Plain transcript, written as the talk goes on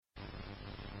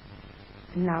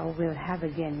now we'll have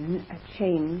again a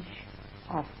change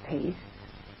of pace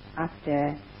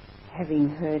after having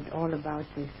heard all about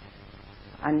this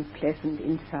unpleasant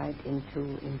insight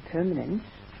into impermanence.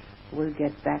 We'll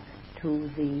get back to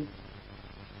the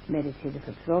meditative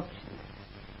absorptions.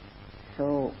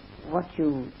 So what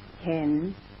you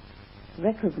can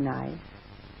recognize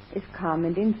is calm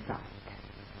and insight.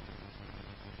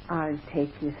 I'll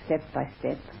take you step by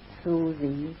step through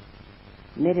the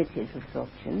meditative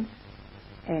absorptions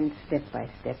and step by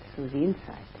step through the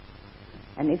insight.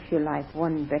 And if you like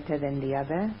one better than the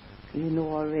other, you know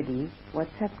already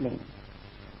what's happening.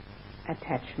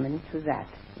 Attachment to that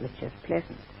which is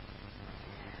pleasant.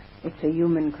 It's a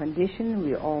human condition,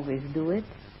 we always do it,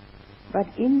 but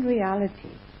in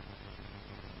reality,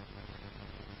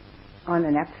 on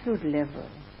an absolute level,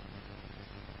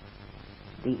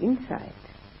 the insight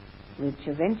which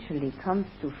eventually comes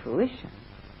to fruition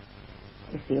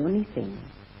is the only thing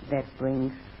that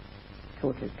brings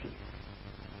total peace.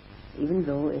 Even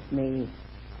though it may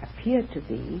appear to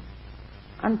be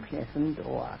unpleasant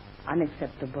or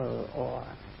unacceptable or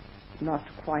not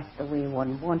quite the way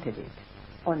one wanted it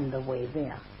on the way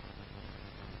there.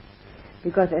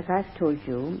 Because as I've told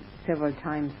you several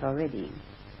times already,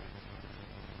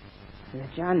 the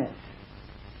Jhanas,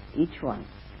 each one,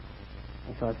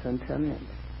 is also impermanent.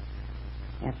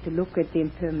 You have to look at the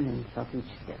impermanence of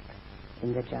each step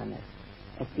in the Jhanas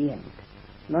at the end,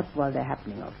 not while they're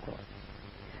happening, of course.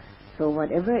 So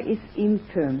whatever is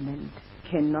impermanent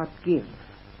cannot give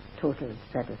total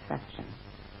satisfaction.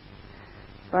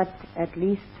 But at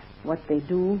least what they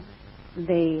do,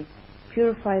 they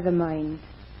purify the mind,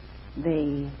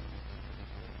 they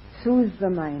soothe the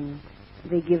mind,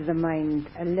 they give the mind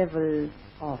a level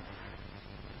of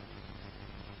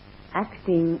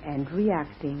acting and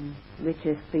reacting which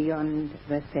is beyond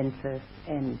the senses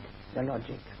and the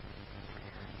logic.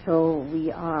 So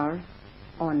we are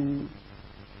on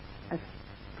a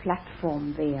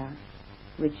platform there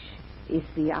which is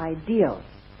the ideal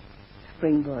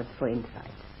springboard for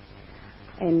insight.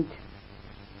 And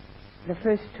the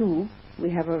first two we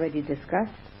have already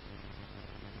discussed,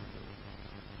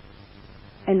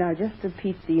 and I'll just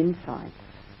repeat the insights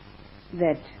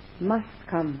that must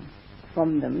come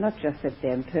from them, not just that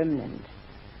they're impermanent.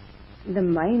 The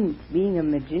mind, being a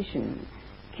magician,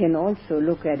 can also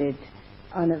look at it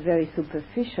on a very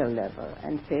superficial level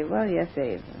and say, well, yes,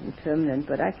 they're impermanent,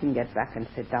 but I can get back and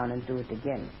sit down and do it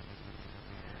again,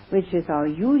 which is our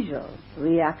usual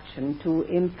reaction to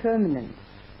impermanence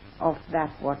of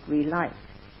that what we like.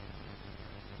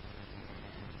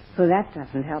 So that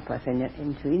doesn't help us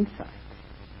into insight.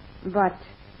 But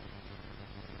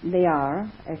they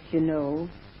are, as you know,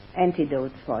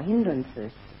 antidotes for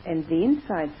hindrances, and the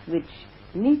insights which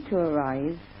need to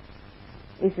arise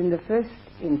is in the first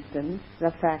instance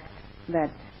the fact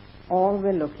that all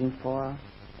we're looking for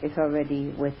is already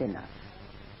within us.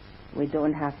 We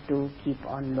don't have to keep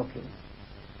on looking.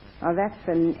 Now that's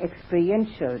an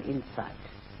experiential insight.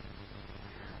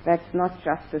 That's not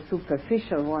just a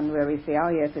superficial one where we say, oh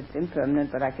yes, it's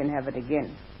impermanent, but I can have it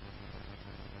again.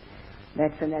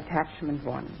 That's an attachment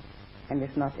one, and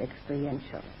it's not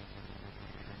experiential.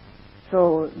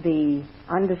 So the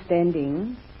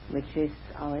understanding, which is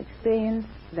our experience,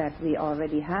 that we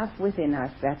already have within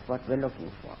us, that's what we're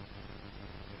looking for.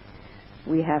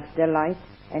 We have delight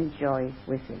and joy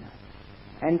within us.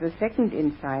 And the second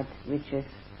insight, which is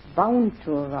bound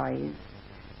to arise,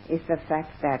 is the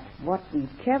fact that what we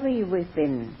carry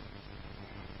within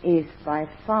is by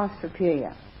far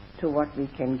superior to what we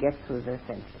can get through the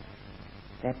senses.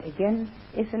 That again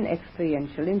is an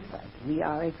experiential insight. We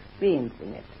are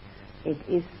experiencing it. It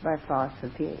is by far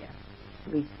superior.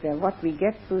 What we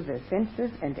get through the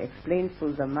senses and explain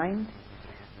through the mind,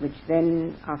 which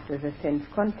then after the sense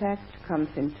contact comes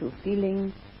into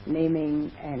feeling,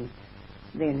 naming, and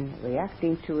then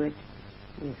reacting to it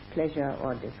with pleasure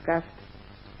or disgust,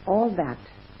 all that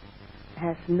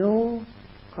has no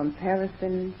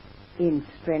comparison in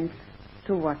strength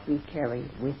to what we carry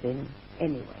within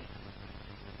anyway.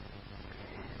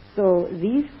 So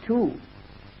these two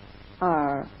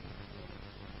are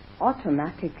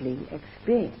automatically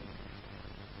experienced,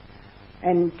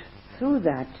 and through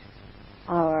that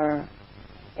our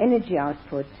energy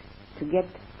output to get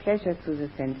pleasure through the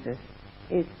senses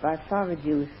is by far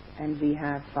reduced, and we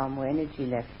have far more energy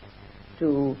left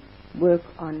to work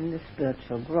on the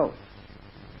spiritual growth.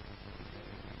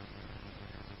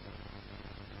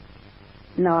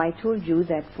 Now I told you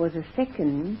that for the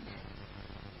second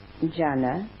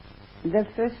jhana, the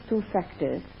first two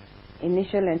factors,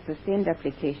 initial and sustained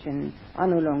application, are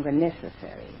no longer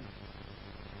necessary.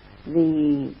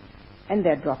 The and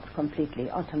they're dropped completely,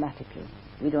 automatically.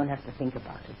 We don't have to think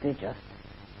about it. They just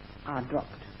are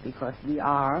dropped because we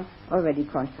are already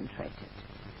concentrated,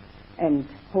 and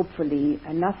hopefully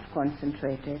enough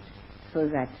concentrated so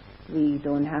that we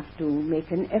don't have to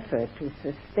make an effort to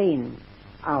sustain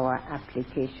our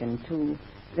application to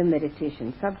the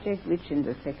meditation subject, which in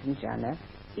the second jhana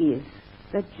is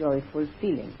the joyful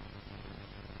feeling.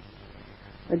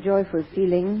 The joyful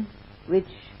feeling which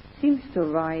seems to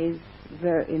rise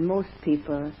in most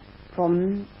people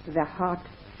from the heart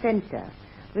center,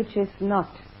 which is not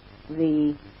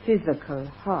the physical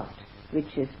heart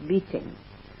which is beating,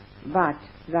 but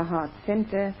the heart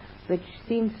center which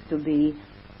seems to be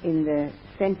in the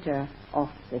center of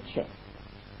the chest,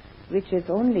 which is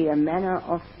only a manner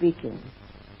of speaking.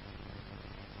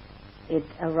 It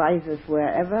arises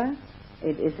wherever,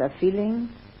 it is a feeling,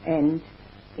 and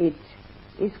it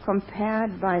is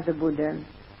compared by the Buddha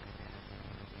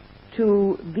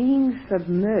to being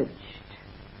submerged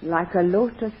like a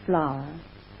lotus flower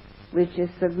which is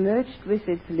submerged with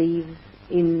its leaves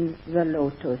in the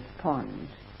lotus pond,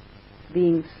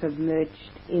 being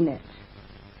submerged in it.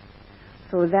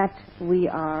 So that we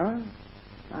are,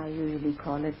 I usually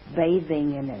call it,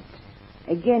 bathing in it.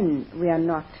 Again, we are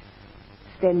not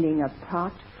standing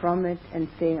apart from it and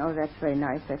saying, oh, that's very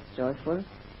nice, that's joyful,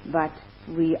 but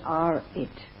we are it.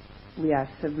 We are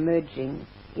submerging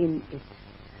in it.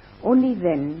 Only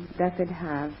then does it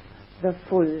have the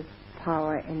full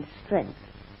power and strength.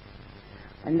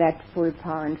 And that full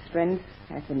power and strength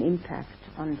has an impact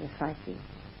on the psyche.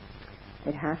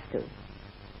 It has to,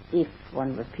 if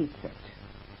one repeats it.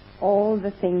 All the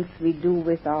things we do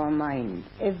with our mind,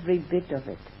 every bit of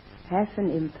it, has an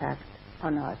impact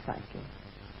on our psyche.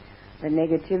 The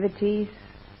negativities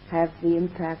have the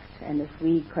impact, and if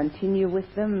we continue with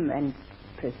them and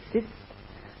persist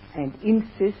and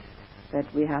insist that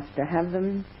we have to have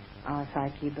them, our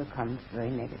psyche becomes very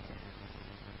negative.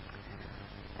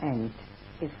 And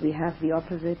if we have the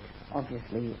opposite,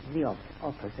 obviously the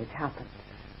opposite happens.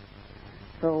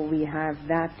 So we have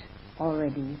that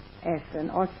already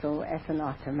also as an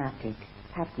automatic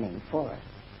happening for us.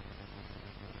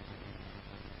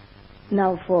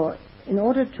 Now in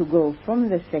order to go from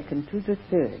the second to the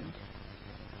third,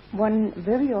 one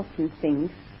very often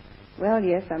thinks, well,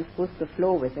 yes, I'm supposed to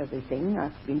flow with everything.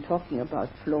 I've been talking about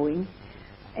flowing,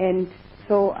 and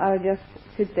so I'll just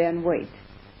sit there and wait.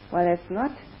 Well, that's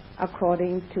not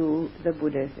according to the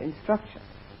Buddha's instructions.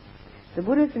 The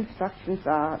Buddha's instructions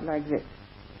are like this.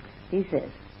 He says,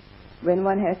 when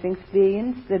one has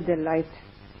experienced the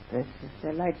delightful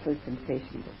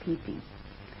sensation, the piti,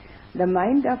 the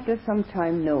mind after some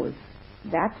time knows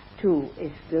that too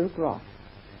is still gross.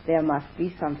 There must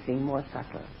be something more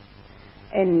subtle.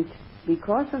 And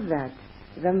because of that,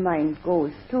 the mind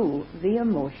goes to the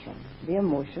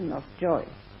emotion of joy.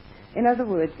 In other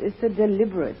words, it's a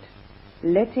deliberate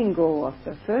letting go of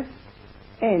the first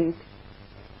and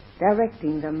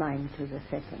directing the mind to the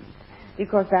second,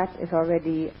 because that is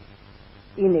already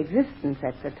in existence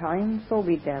at the time, so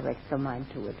we direct the mind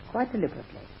to it quite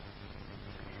deliberately,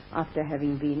 after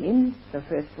having been in the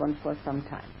first one for some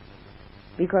time,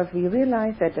 because we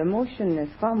realize that emotion is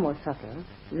far more subtle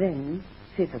than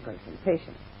physical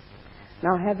sensation.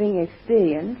 Now, having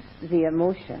experienced the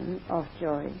emotion of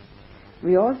joy,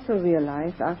 we also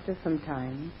realize after some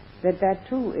time that that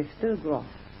too is still gross.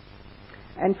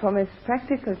 And from a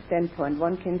practical standpoint,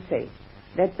 one can say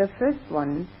that the first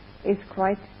one is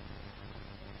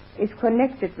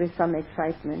connected with some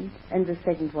excitement, and the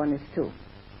second one is too.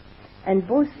 And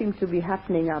both seem to be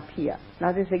happening up here.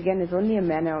 Now, this again is only a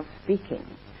manner of speaking.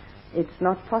 It's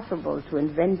not possible to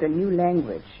invent a new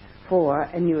language for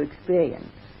a new experience.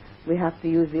 We have to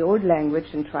use the old language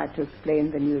and try to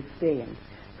explain the new experience.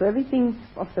 So everything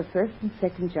of the first and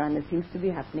second jhana seems to be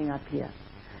happening up here.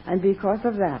 And because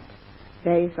of that,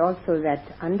 there is also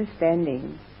that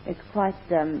understanding. It's quite,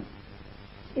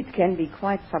 it can be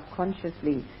quite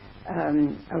subconsciously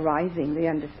arising, the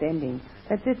understanding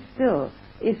that it still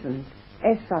isn't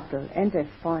as subtle and as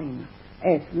fine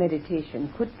as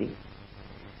meditation could be.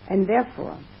 And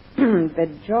therefore,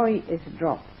 the joy is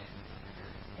dropped,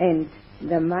 and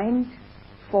the mind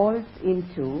falls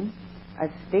into a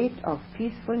state of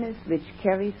peacefulness which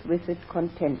carries with it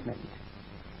contentment.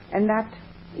 And that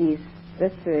is the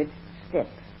third step.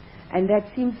 And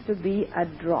that seems to be a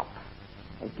drop.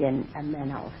 Again, a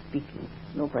manner of speaking.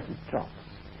 Nobody drops.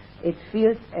 It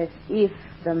feels as if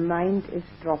the mind is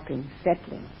dropping,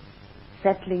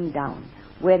 settling down.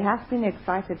 Where it has been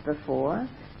excited before,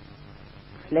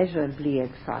 pleasurably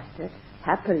excited,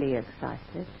 happily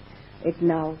excited, it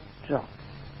now drops.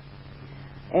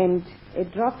 And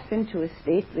it drops into a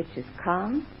state which is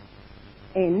calm,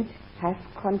 and has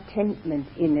contentment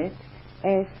in it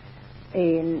as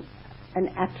an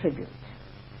attribute.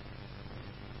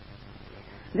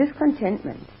 This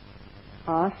contentment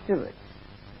afterwards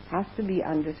has to be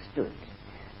understood,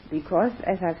 because,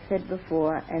 as I've said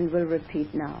before and will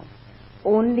repeat now,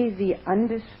 only the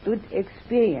understood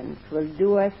experience will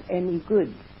do us any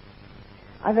good.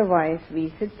 Otherwise,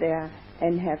 we sit there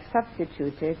and have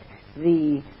substituted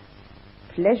the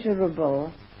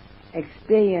pleasurable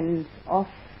experience of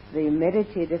the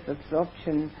meditative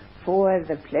absorption for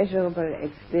the pleasurable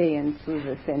experience through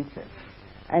the senses.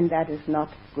 And that is not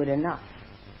good enough.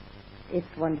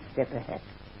 It's one step ahead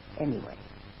anyway.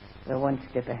 We're one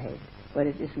step ahead, but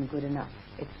it isn't good enough.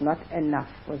 It's not enough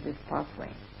for this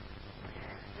pathway.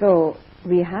 So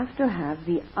we have to have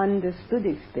the understood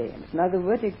experience. Now the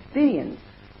word experience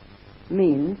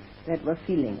means that we're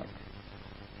feeling it.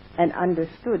 And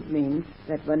understood means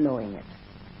that we're knowing it.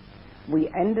 We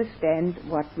understand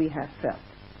what we have felt.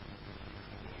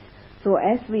 So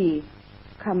as we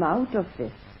come out of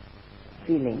this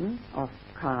feeling of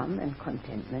calm and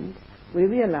contentment, we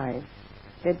realize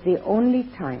that the only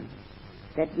time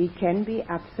that we can be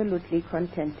absolutely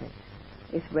contented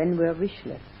is when we're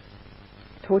wishless,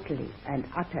 totally and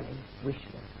utterly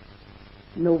wishless,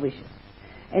 no wishes.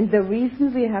 And the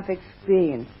reason we have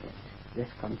experienced it, this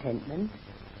contentment,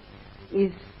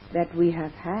 is that we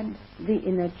have had the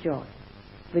inner joy,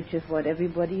 which is what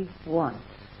everybody wants.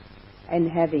 And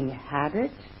having had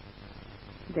it,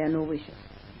 there are no wishes.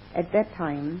 At that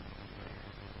time,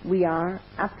 we are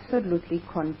absolutely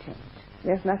content.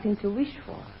 There's nothing to wish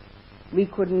for. We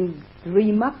couldn't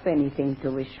dream up anything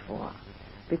to wish for,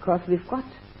 because we've got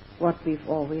what we've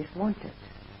always wanted.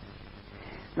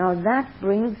 Now that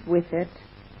brings with it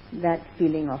that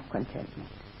feeling of contentment.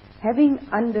 Having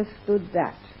understood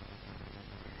that,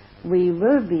 we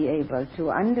will be able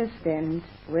to understand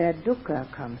where dukkha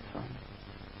comes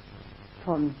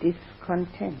from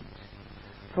discontent,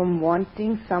 from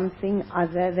wanting something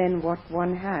other than what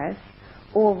one has,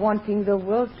 or wanting the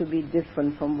world to be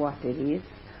different from what it is,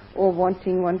 or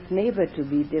wanting one's neighbor to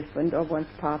be different, or one's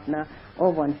partner,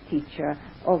 or one's teacher,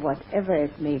 or whatever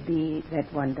it may be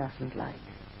that one doesn't like.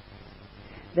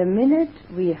 The minute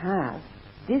we have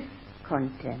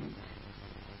discontent,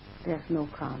 there's no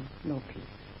calm, no peace.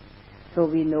 So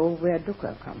we know where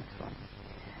dukkha comes from.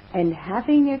 And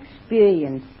having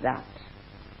experienced that,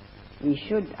 we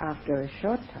should, after a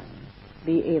short time,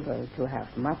 be able to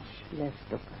have much less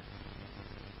dukkha.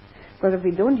 Because if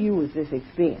we don't use this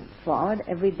experience for our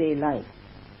everyday life,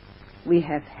 we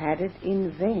have had it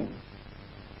in vain.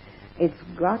 It's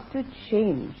got to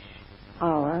change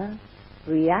our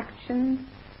reactions,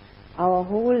 our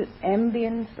whole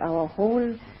ambience, our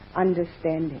whole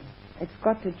understanding. It's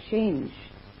got to change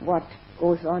what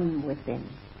goes on within.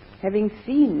 Having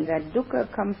seen that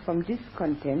dukkha comes from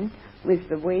discontent with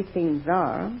the way things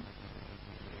are,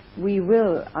 we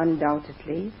will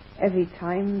undoubtedly, every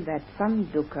time that some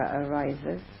dukkha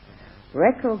arises,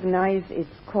 recognize its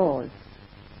cause,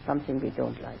 something we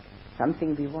don't like,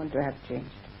 something we want to have changed,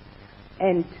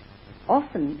 and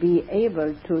often be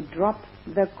able to drop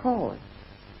the cause.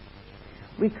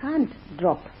 We can't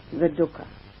drop the dukkha.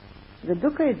 The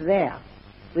dukkha is there.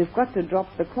 We've got to drop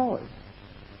the cause.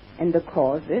 And the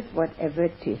cause is whatever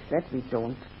it is that we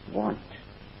don't want,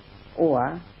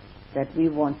 or that we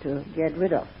want to get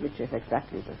rid of, which is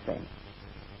exactly the same.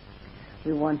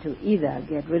 We want to either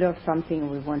get rid of something or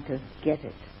we want to get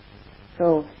it.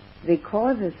 So the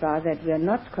causes are that we are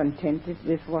not contented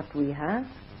with what we have,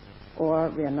 or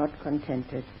we are not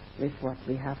contented with what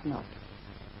we have not.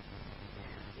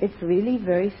 It's really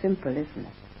very simple, isn't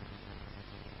it?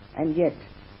 And yet,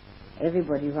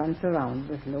 everybody runs around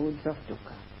with loads of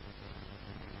dukkha.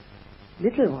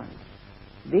 Little ones,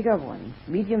 bigger ones,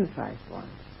 medium-sized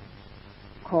ones,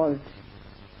 called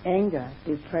anger,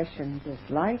 depression,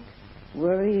 dislike,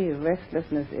 worry,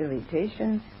 restlessness,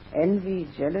 irritation, envy,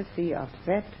 jealousy,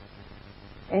 upset,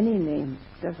 any name,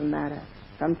 doesn't matter.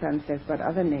 Sometimes they've got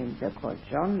other names, they're called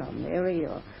John or Mary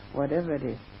or whatever it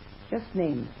is. Just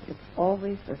names. It's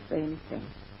always the same thing.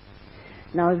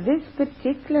 Now this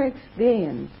particular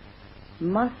experience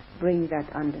must bring that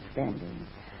understanding.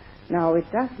 Now it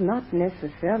does not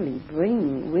necessarily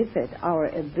bring with it our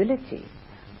ability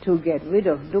to get rid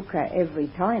of dukkha every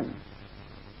time.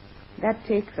 That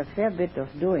takes a fair bit of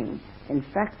doing. In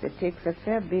fact, it takes a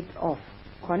fair bit of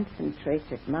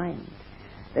concentrated mind.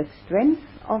 The strength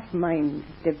of mind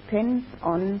depends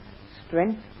on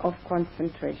strength of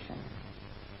concentration.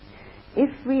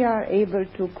 If we are able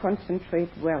to concentrate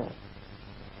well,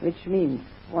 which means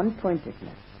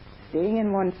one-pointedness, staying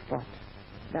in one spot,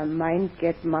 the mind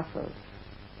gets muscles.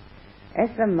 As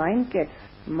the mind gets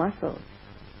muscles,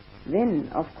 then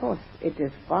of course it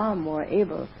is far more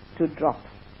able to drop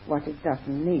what it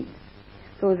doesn't need.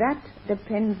 So that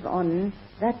depends on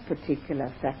that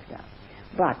particular factor.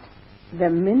 But the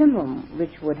minimum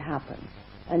which would happen,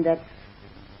 and that's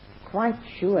quite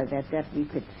sure that we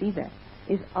could see that,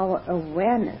 is our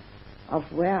awareness of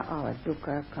where our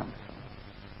dukkha comes from.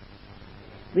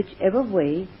 Whichever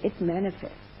way it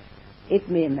manifests. It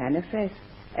may manifest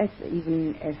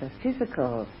even as a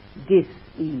physical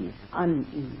dis-ease,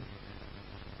 unease.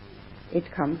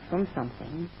 It comes from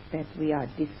something that we are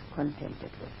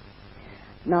discontented with.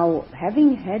 Now,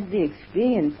 having had the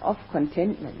experience of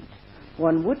contentment,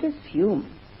 one would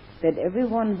assume that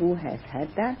everyone who has had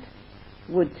that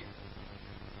would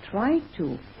try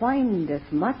to find as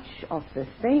much of the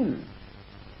same,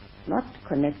 not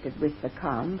connected with the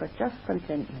calm, but just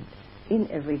contentment in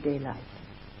everyday life.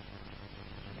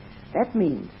 That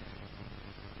means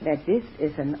that this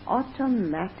is an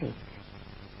automatic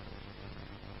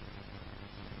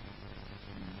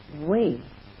way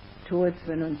towards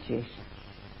renunciation.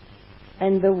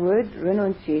 And the word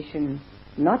renunciation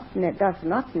does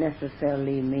not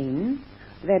necessarily mean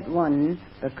that one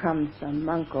becomes a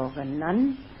monk or a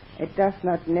nun. It does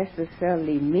not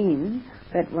necessarily mean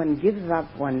that one gives up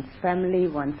one's family,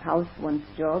 one's house, one's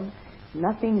job.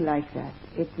 Nothing like that.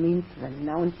 It means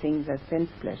renouncing the sense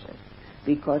pleasures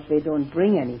because they don't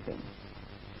bring anything.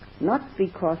 Not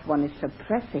because one is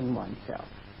suppressing oneself.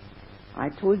 I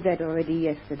told that already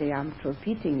yesterday. I'm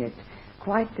repeating it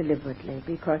quite deliberately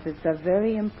because it's a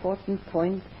very important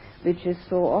point which is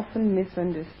so often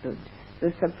misunderstood.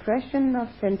 The suppression of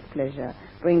sense pleasure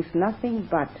brings nothing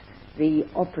but the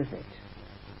opposite,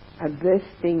 a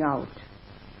bursting out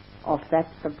of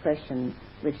that suppression,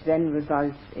 which then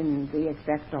results in the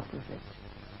exact opposite,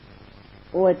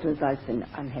 or it results in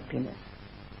unhappiness.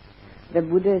 The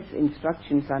Buddha's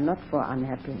instructions are not for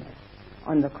unhappiness.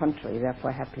 On the contrary, they're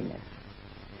for happiness.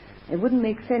 It wouldn't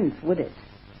make sense, would it,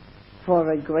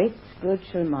 for a great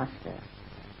spiritual master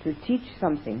to teach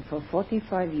something for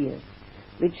 45 years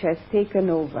which has taken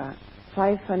over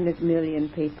 500 million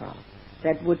people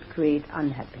that would create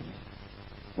unhappiness?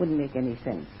 Wouldn't make any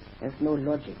sense. There's no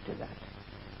logic to that.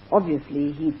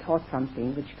 Obviously, he taught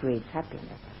something which creates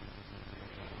happiness.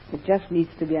 It just needs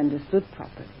to be understood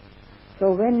properly.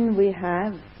 So when we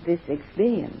have this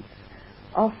experience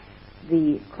of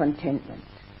the contentment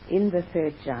in the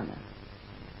third jhana,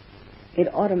 it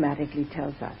automatically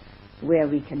tells us where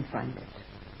we can find it,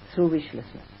 through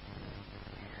wishlessness.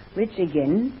 Which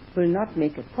again will not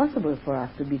make it possible for us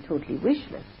to be totally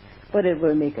wishless, but it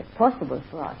will make it possible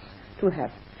for us to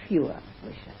have fewer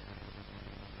wishes.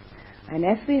 And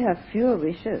as we have fewer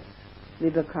wishes, we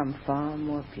become far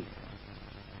more peaceful.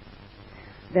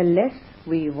 The less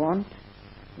we want,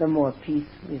 the more peace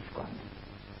we've got.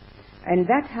 And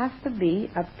that has to be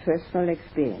a personal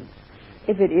experience.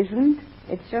 If it isn't,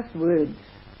 it's just words.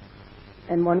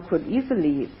 And one could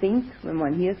easily think, when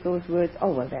one hears those words,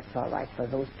 oh, well, that's all right for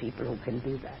those people who can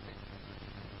do that.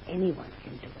 Anyone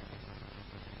can do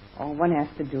it. All one has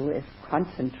to do is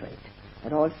concentrate.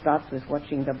 It all starts with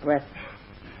watching the breath,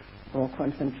 or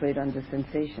concentrate on the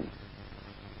sensations.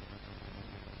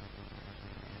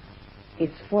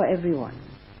 It's for everyone,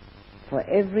 for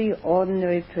every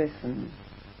ordinary person.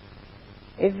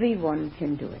 Everyone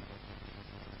can do it.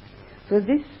 So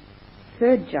this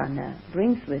third jhana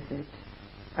brings with it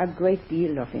a great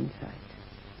deal of insight.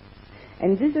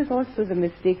 And this is also the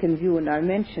mistaken view, and I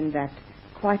mention that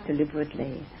quite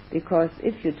deliberately, because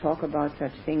if you talk about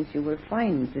such things, you will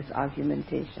find this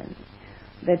argumentation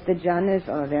that the jhanas,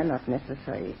 they're not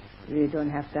necessary. You don't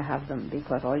have to have them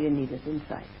because all you need is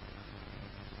insight.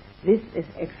 This is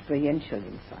experiential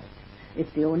insight.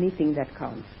 It's the only thing that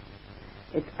counts.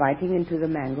 It's biting into the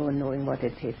mango and knowing what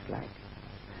it tastes like.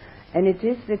 And it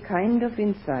is the kind of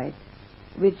insight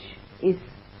which is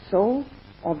so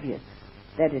obvious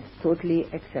that it's totally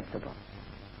acceptable.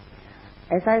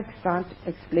 As I start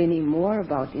explaining more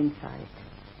about insight,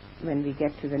 when we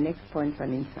get to the next points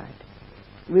on insight,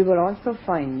 we will also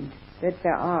find that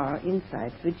there are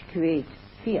insights which create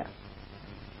fear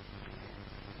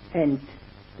and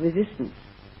resistance.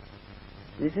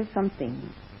 This is something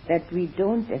that we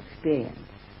don't experience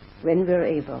when we're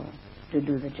able to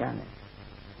do the jhanas,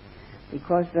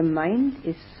 because the mind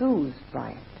is soothed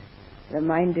by it. The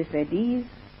mind is at ease,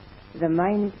 the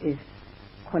mind is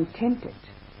contented,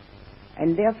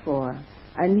 and therefore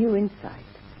a new insight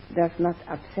does not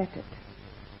upset it.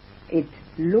 It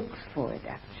looks for it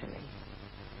actually.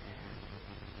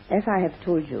 As I have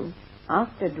told you,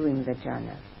 after doing the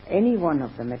jhanas, any one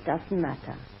of them, it doesn't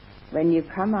matter. When you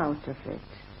come out of it,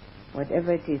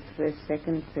 whatever it is, first,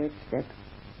 second, third step,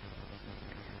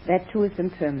 That too is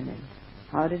impermanent.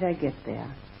 How did I get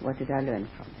there? What did I learn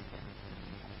from it?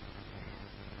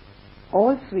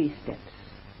 All three steps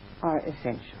are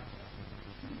essential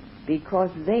because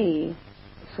they,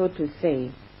 so to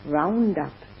say, round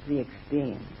up the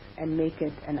experience and make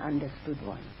it an understood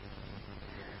one.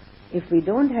 If we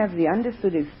don't have the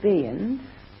understood experience,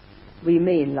 we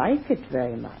may like it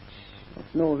very much.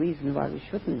 There's no reason why we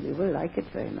shouldn't. We will like it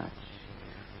very much.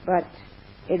 But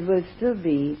it will still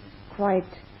be quite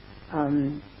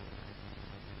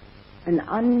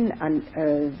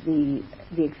the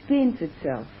experience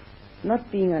itself,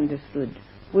 not being understood,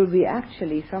 will be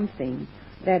actually something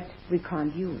that we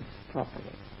can't use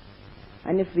properly.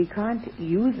 And if we can't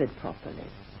use it properly,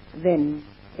 then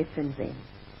it's in vain.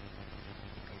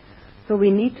 So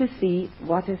we need to see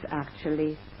what is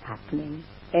actually happening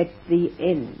at the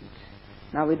end.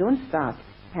 Now we don't start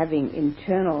having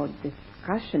internal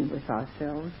discussion with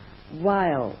ourselves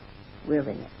while we're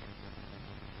in it.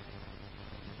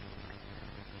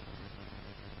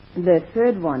 The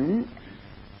third one,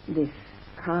 this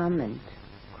calm and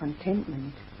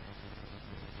contentment,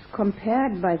 is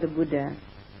compared by the Buddha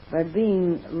by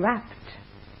being wrapped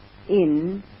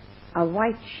in a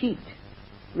white sheet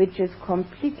which is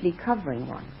completely covering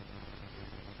one.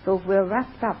 So if we're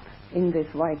wrapped up in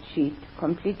this white sheet,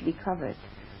 completely covered,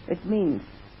 it means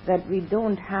that we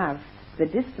don't have the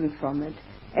distance from it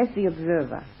as the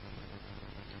observer,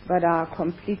 but are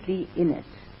completely in it.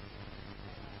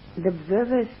 The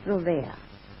observer is still there.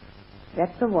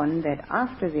 That's the one that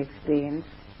after the experience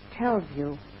tells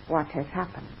you what has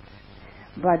happened.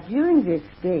 But during the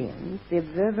experience, the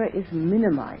observer is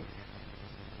minimized.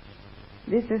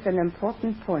 This is an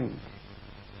important point.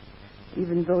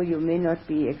 Even though you may not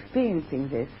be experiencing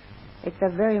this, it's a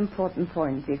very important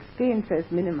point. The experiencer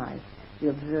is minimized, the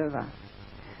observer.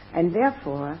 And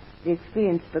therefore, the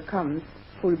experience becomes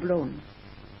full-blown.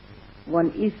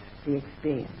 One is the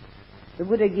experience. The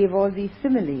Buddha gave all these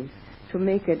similes to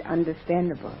make it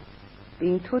understandable.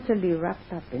 Being totally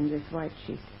wrapped up in this white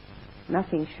sheet.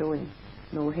 Nothing showing.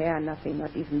 No hair, nothing,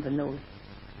 not even the nose.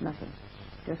 Nothing.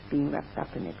 Just being wrapped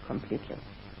up in it completely.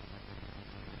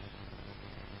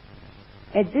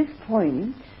 At this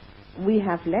point, we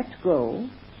have let go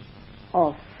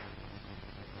of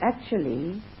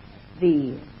actually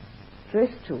the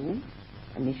first two,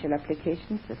 initial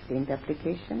application, sustained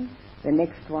application, the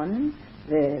next one,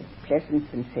 the pleasant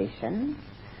sensation,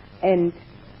 and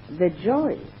the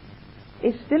joy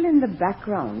is still in the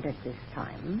background at this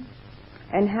time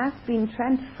and has been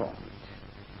transformed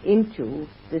into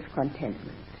this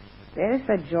contentment. There is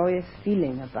a joyous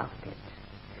feeling about it,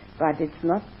 but it's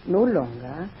no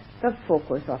longer the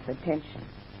focus of attention.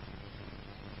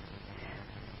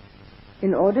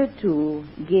 In order to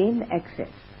gain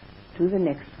access to the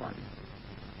next one,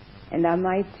 and I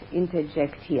might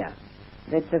interject here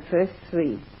that the first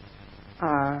three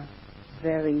are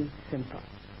very simple.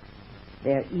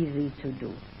 They're easy to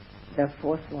do. The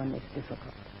fourth one is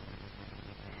difficult.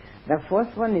 The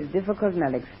fourth one is difficult, and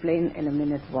I'll explain in a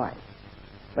minute why.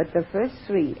 But the first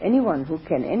three, anyone who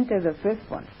can enter the first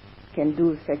one can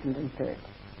do second and third.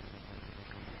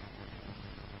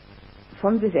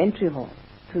 From this entry hall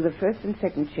to the first and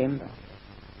second chamber,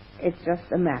 it's just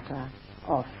a matter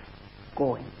of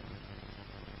going.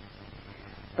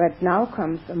 But now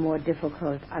comes a more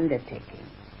difficult undertaking.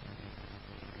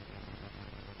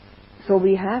 So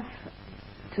we have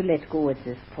to let go at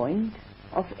this point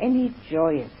of any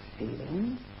joyous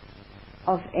feeling,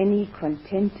 of any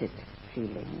contented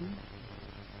feeling,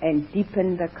 and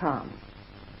deepen the calm.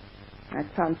 That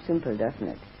sounds simple, doesn't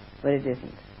it? But it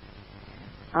isn't.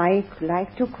 I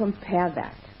like to compare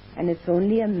that, and it's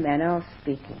only a manner of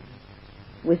speaking,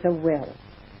 with a well.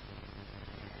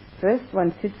 First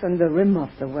one sits on the rim of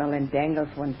the well and dangles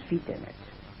one's feet in it.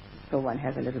 So one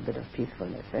has a little bit of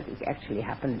peacefulness. That actually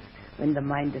happens when the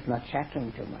mind is not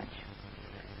chattering too much.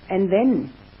 And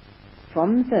then,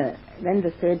 then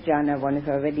the third jhana, one is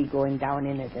already going down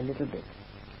in it a little bit.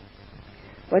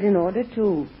 But in order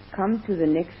to come to the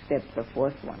next step, the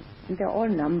fourth one, and they're all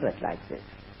numbered like this.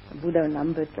 The Buddha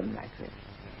numbered them like this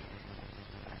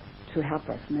to help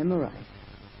us memorize.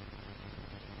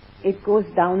 It goes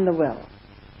down the well.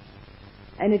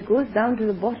 And it goes down to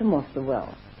the bottom of the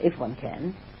well, if one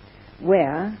can,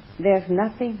 where there's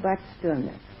nothing but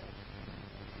stillness.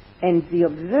 And the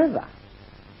observer,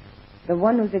 the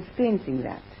one who's experiencing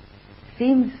that,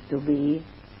 seems to be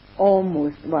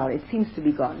it seems to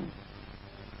be gone.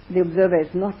 The observer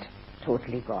is not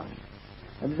totally gone.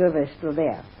 The observer is still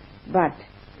there. But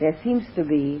there seems to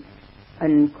be a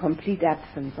complete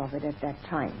absence of it at that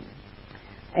time.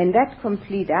 And that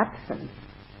complete absence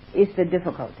is the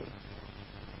difficulty.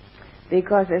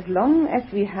 Because as long as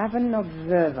we have an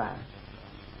observer,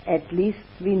 at least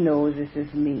we know this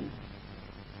is me.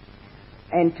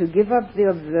 And to give up the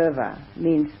observer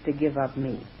means to give up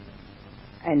me.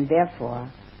 And therefore,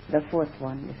 the fourth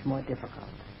one is more difficult.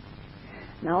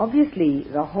 Now obviously,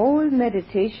 the whole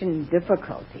meditation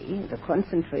difficulty, the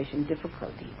concentration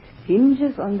difficulty,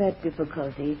 hinges on that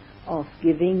difficulty of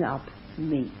giving up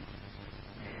me.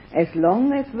 As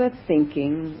long as we're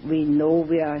thinking, we know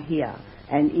we are here.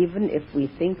 And even if we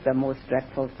think the most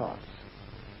dreadful thoughts,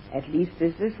 at least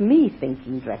this is me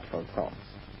thinking dreadful thoughts.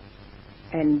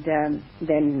 And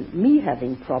then me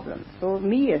having problems. So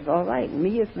me is all right.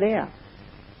 Me is there.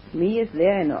 Me is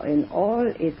there in all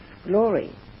its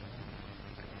glory.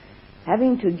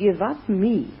 Having to give up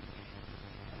me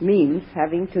means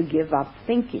having to give up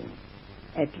thinking,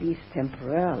 at least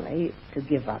temporarily, to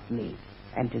give up me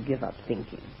and to give up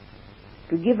thinking.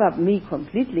 To give up me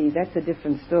completely, that's a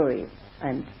different story,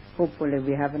 and hopefully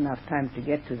we have enough time to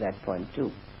get to that point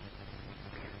too.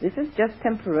 This is just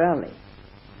temporarily.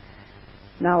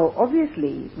 Now,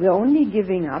 obviously, we're only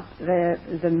giving up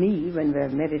the me when we're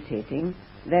meditating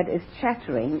that is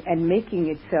chattering and making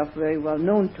itself very well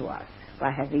known to us by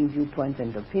having viewpoints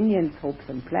and opinions, hopes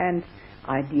and plans,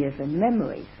 ideas and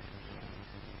memories.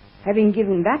 Having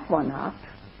given that one up,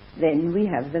 then we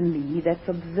have the me that's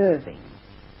observing.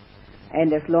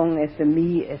 And as long as the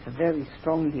me is very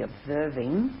strongly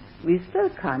observing, we still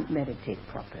can't meditate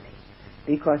properly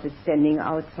because it's standing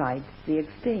outside the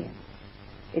experience.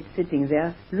 It's sitting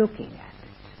there looking at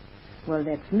it. Well,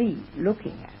 that's me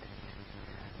looking at it.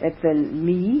 That's a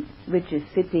me which is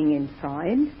sitting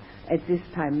inside, at this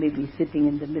time maybe sitting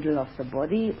in the middle of the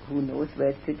body, who knows where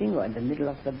it's sitting, or in the middle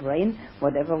of the brain,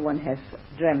 whatever one has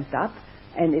dreamt up,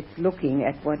 and it's looking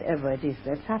at whatever it is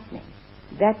that's happening.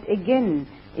 That again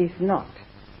is not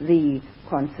the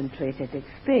concentrated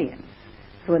experience.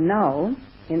 So now,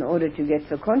 in order to get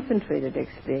the concentrated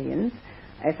experience,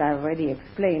 as I already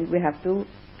explained, we have to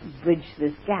bridge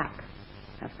this gap.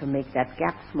 Have to make that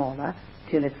gap smaller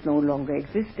till it's no longer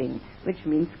existing, which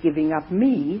means giving up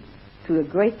me to a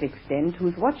great extent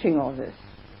who's watching all this.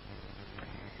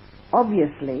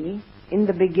 Obviously, in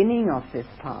the beginning of this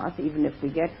path, even if we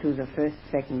get to the first,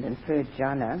 second and third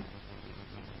jhana,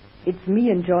 it's me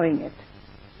enjoying it.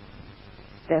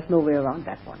 There's no way around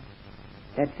that one.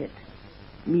 That's it.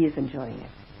 Me is enjoying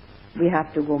it. We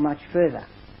have to go much further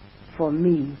for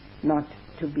me not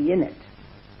to be in it.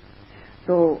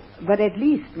 So, but at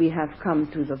least we have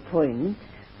come to the point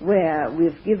where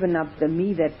we've given up the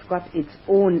me that's got its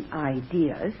own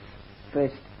ideas,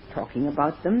 first talking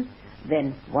about them,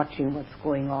 then watching what's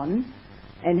going on,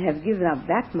 and have given up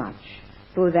that much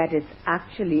so that it's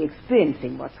actually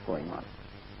experiencing what's going on.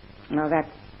 Now that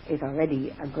is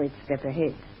already a great step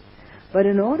ahead. But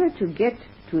in order to get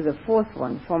to the fourth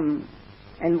one,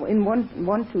 and in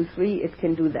 1, 2, 3 it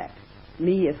can do that.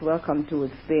 Me is welcome to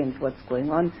experience what's going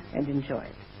on and enjoy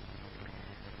it.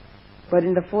 But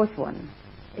in the fourth one,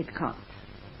 it can't.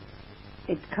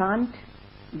 It can't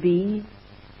be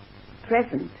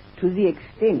present to the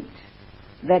extent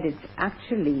that it's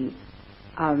actually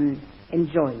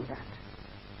enjoying that,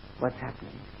 what's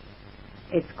happening.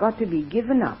 It's got to be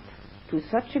given up to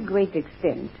such a great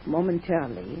extent,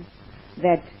 momentarily,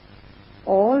 that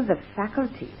all the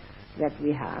faculties that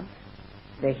we have,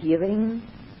 the hearing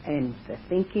and the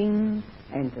thinking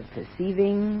and the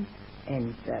perceiving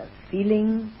and the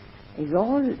feeling, is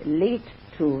all laid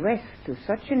to rest to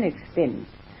such an extent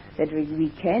that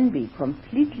we can be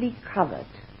completely covered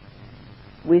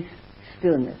with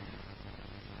stillness.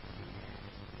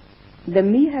 The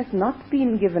me has not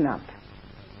been given up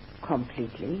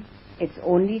completely. It's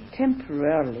only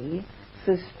temporarily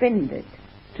suspended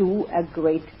to a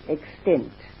great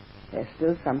extent. There's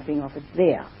still something of it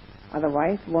there.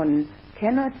 Otherwise, one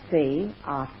cannot say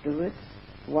afterwards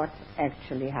what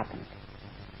actually happened.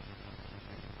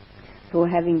 So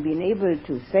having been able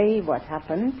to say what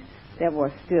happened, there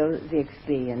was still the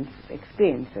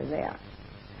experiencer there.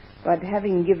 But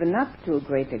having given up to a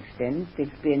great extent, the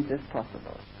experience is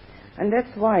possible. And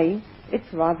that's why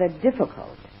it's rather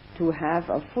difficult to have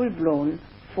a full-blown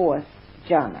fourth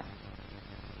jhana.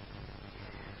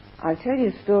 I'll tell you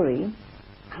a story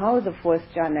how the fourth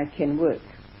jhana can work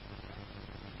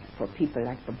for people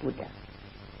like the Buddha.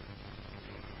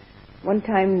 One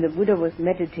time the Buddha was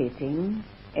meditating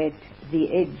at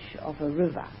the edge of a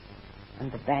river, on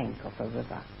the bank of a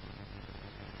river.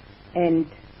 And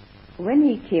when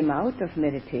he came out of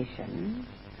meditation,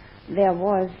 there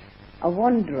was a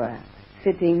wanderer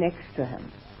sitting next to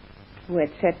him, who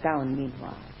had sat down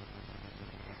meanwhile.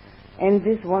 And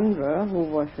this wanderer, who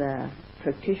was a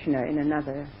practitioner in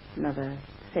another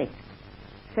sect,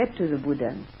 said to the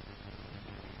Buddha,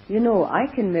 "You know, I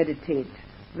can meditate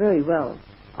very well.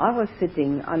 I was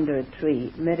sitting under a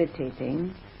tree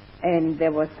meditating, and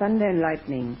there was thunder and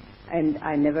lightning, and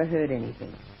I never heard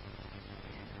anything."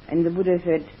 And the Buddha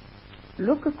said,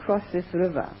 "Look across this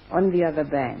river on the other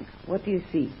bank. What do you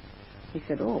see?" He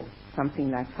said, "Oh,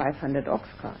 something like 500 ox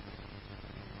carts."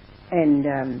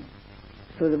 And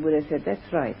so the Buddha said,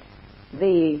 "That's right.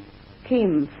 They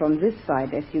came from this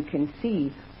side, as you can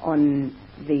see on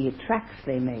the tracks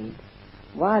they made,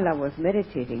 while I was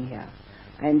meditating here.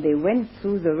 And they went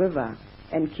through the river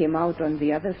and came out on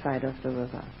the other side of the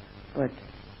river. But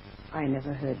I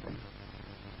never heard them."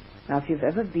 Now, if you've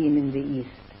ever been in the East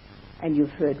and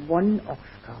you've heard one ox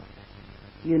cart,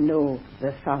 you know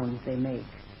the sound they make.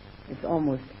 It's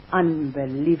almost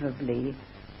unbelievably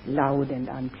loud and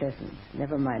unpleasant,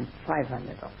 never mind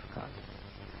 500 ox carts.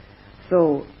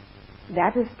 So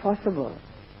that is possible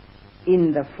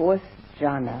in the fourth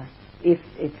jhana if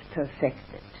it's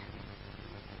perfected.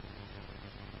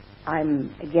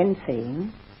 I'm again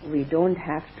saying we don't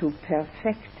have to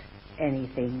perfect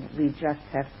anything, we just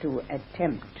have to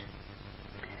attempt.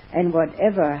 And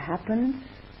whatever happens,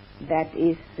 that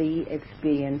is the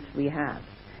experience we have.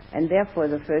 And therefore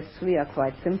the first three are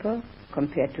quite simple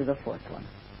compared to the fourth one.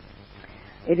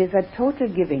 It is a total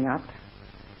giving up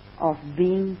of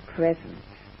being present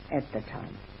at the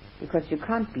time, because you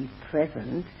can't be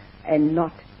present and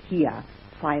not hear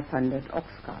 500 ox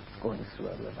carts going through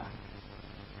a river.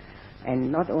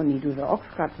 And not only do the ox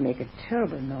carts make a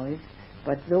terrible noise,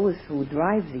 but those who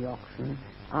drive the oxen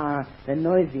are the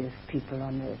noisiest people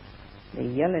on earth. They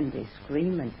yell and they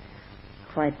scream, and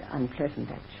quite unpleasant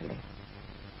actually.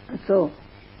 So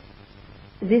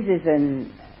this is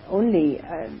only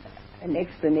an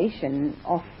explanation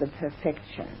of the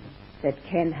perfection that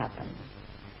can happen.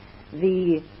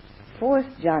 The fourth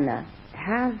jhana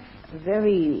has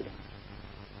very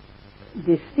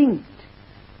distinct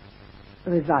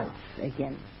results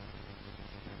again,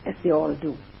 as they all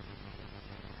do.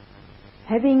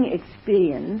 Having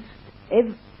experienced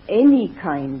any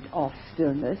kind of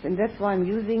stillness, and that's why I'm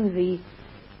using the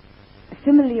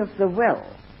simile of the well,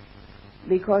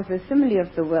 because the simile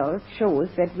of the well shows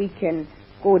that we can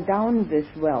go down this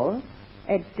well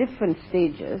at different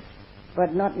stages,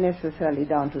 but not necessarily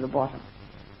down to the bottom.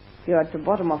 If you're at the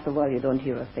bottom of the well, you don't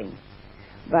hear a thing.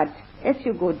 But as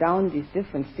you go down these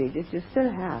different stages, you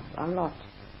still have a lot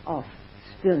of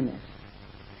stillness.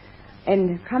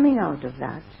 And coming out of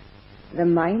that, the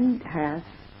mind has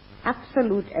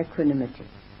absolute equanimity.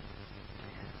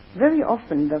 Very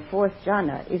often the fourth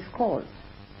jhana is called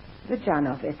the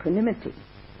jhana of equanimity.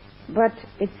 But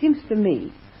it seems to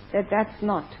me that that's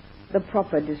not the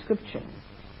proper description,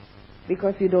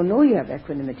 because you don't know you have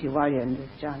equanimity while you're in this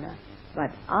jhana,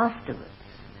 but afterwards.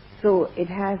 So it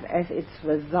has as its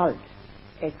result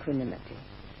equanimity.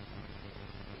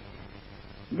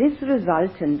 This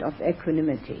resultant of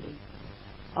equanimity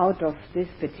out of this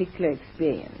particular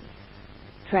experience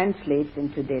translates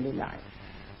into daily life.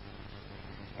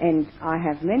 And I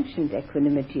have mentioned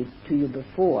equanimity to you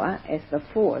before as the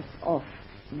force of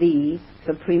the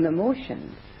supreme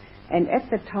emotions. And at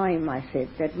the time I said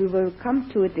that we will come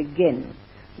to it again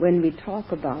when we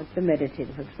talk about the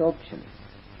meditative absorptions.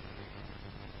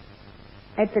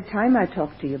 At the time I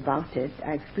talked to you about it,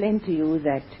 I explained to you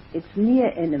that its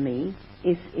near enemy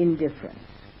is indifference.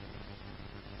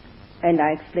 And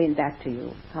I explained that to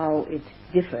you, how it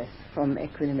differs from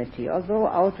equanimity. Although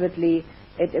outwardly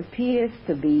it appears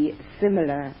to be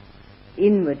similar,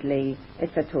 inwardly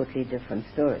it's a totally different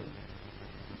story.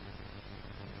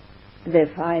 The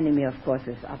far enemy, of course,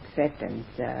 is upset and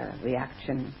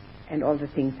reaction and all the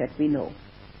things that we know.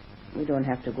 We don't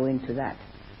have to go into that.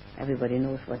 Everybody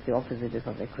knows what the opposite is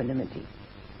of equanimity.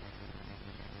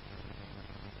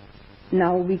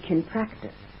 Now we can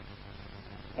practice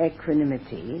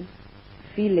equanimity,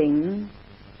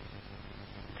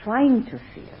 trying to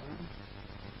feel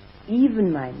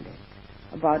even-minded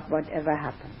about whatever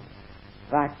happens.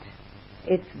 But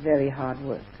it's very hard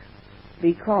work,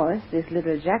 because this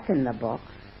little jack-in-the-box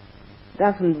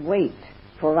doesn't wait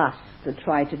for us to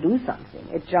try to do something.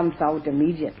 It jumps out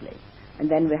immediately, and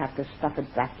then we have to stuff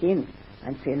it back in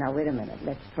and say, now wait a minute,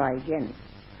 let's try again.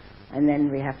 And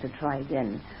then we have to try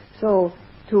again. So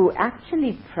to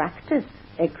actually practice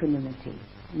equanimity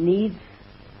needs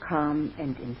calm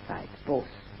and insight, both.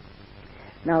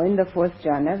 Now in the fourth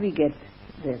jhana we get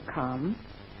the calm,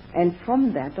 and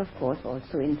from that of course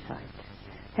also insight.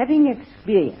 Having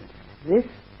experienced this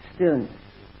stillness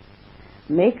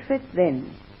makes it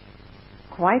then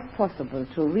quite possible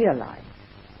to realize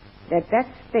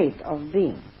that state of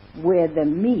being where the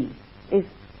me is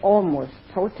almost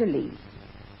totally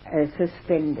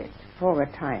suspended for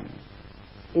a time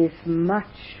is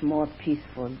much more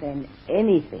peaceful than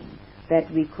anything that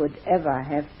we could ever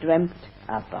have dreamt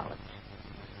about.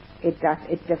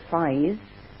 It defies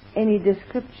any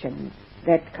description,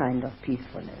 that kind of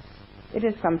peacefulness. It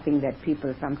is something that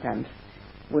people sometimes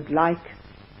would like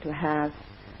to have.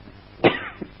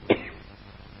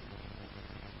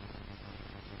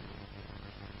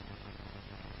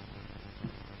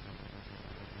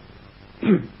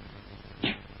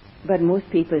 But most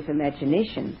people's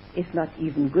imagination is not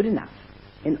even good enough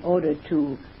in order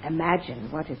to imagine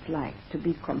what it's like to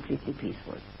be completely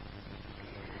peaceful.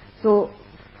 So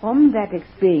from that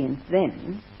experience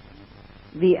then,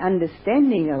 the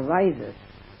understanding arises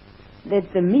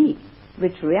that the me,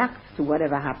 which reacts to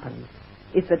whatever happens,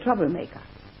 is the troublemaker.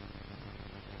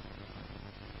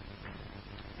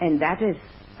 And that is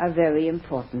a very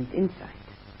important insight.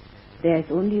 There is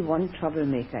only one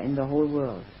troublemaker in the whole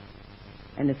world,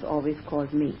 and it's always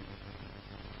called me.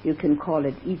 You can call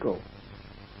it ego.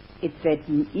 It's that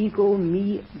ego,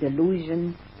 me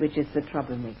delusion, which is the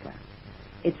troublemaker.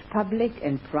 It's public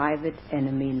and private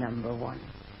enemy number one.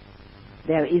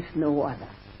 There is no other.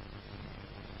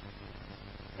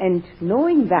 And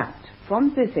knowing that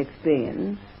from this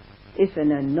experience is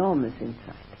an enormous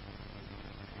insight.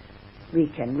 We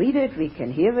can read it, we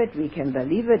can hear it, we can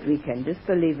believe it, we can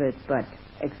disbelieve it, but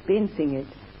experiencing it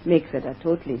makes it a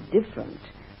totally different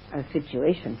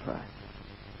situation for us.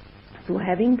 So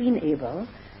having been able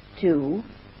to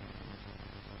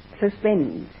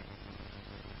suspend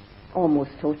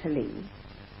almost totally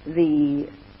the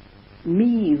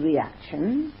me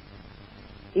reaction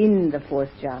in the fourth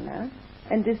jhana,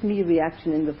 and this me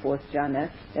reaction in the fourth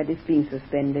jhana that is being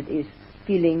suspended is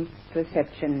feeling,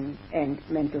 perception, and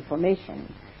mental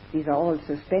formation. These are all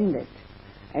suspended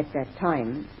at that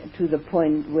time to the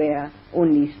point where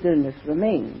only stillness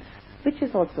remains, which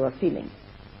is also a feeling.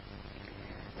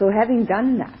 So having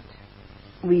done that,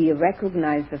 we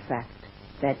recognize the fact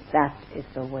that that is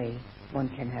the way one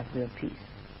can have real peace.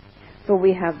 So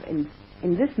we have, in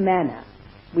this manner,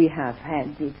 we have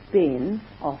had the experience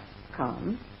of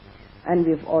calm, and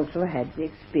we've also had the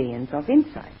experience of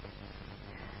insight.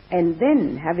 And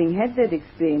then, having had that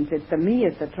experience that the me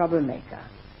is the troublemaker,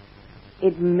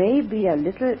 it may be a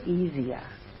little easier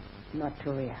not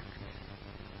to react.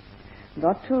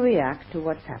 Not to react to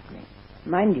what's happening.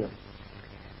 Mind you,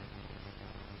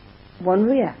 one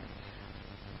reacts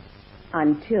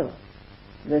until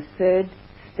the third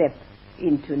step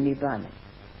into Nibbana.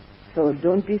 So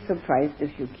don't be surprised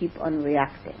if you keep on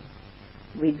reacting.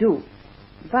 We do.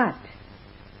 But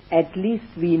at least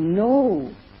we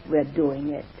know we're doing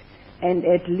it. And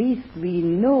at least we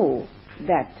know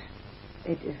that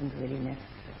it isn't really necessary.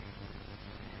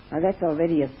 Now that's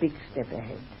already a big step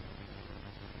ahead.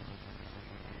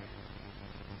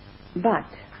 But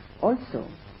also,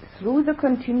 through the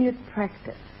continued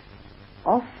practice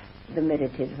of the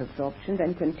meditative absorptions,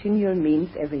 and continual means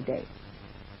every day,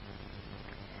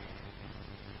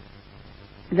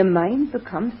 the mind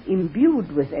becomes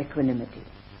imbued with equanimity.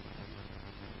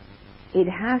 It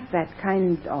has that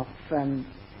kind of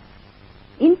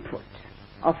input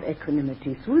of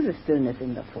equanimity through the stillness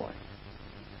in the fourth.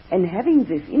 And having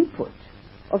this input,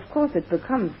 of course it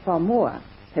becomes far more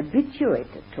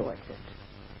habituated towards it.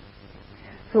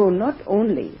 So not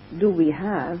only do we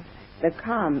have the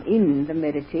calm in the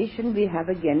meditation, we have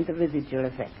again the residual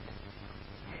effect.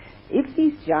 If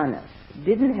these jhanas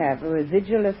didn't have a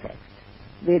residual effect,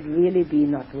 they'd really be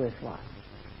not worthwhile.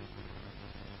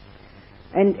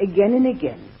 And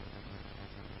again,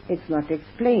 it's not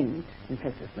explained, in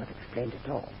fact it's not explained at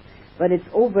all, but it's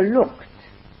overlooked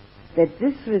that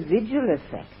this residual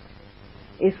effect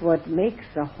is what makes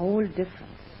the whole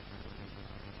difference.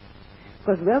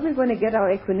 Because where are we going to get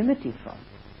our equanimity from?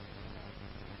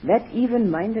 That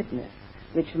even-mindedness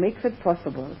which makes it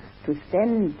possible to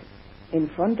stand in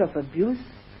front of abuse,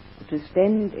 to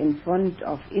stand in front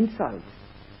of insults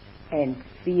and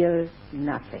feel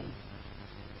nothing.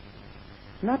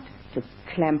 Not to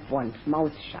clamp one's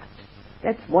mouth shut.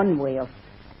 That's one way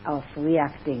of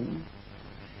reacting.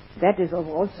 That is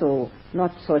also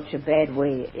not such a bad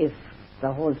way if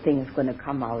the whole thing is going to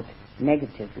come out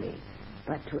negatively,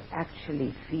 but to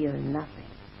actually feel nothing.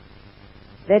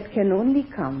 That can only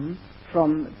come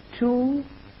from two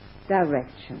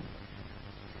directions.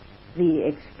 The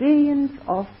experience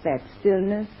of that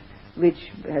stillness which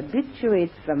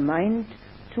habituates the mind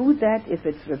to that if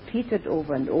it's repeated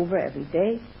over and over every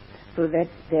day, so that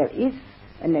there is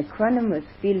an equanimous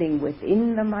feeling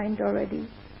within the mind already,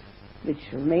 which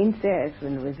remains there as a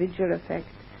residual effect,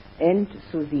 and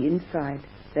through the insight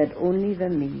that only the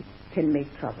me can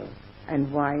make trouble.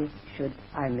 and why should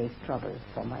I make trouble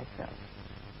for myself?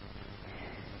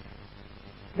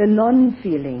 The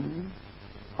non-feeling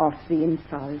of the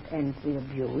insult and the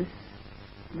abuse,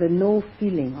 the no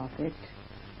feeling of it,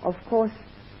 of course,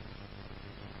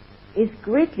 is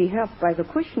greatly helped by the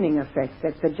cushioning effect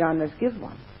that the jhanas give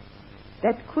one.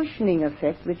 That cushioning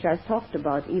effect which I talked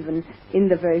about even in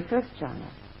the very first jhana.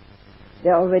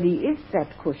 There already is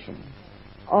that cushion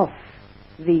of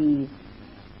the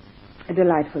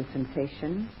delightful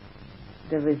sensation,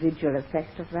 the residual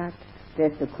effect of that.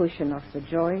 There's the cushion of the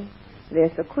joy,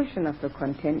 there's the cushion of the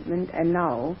contentment, and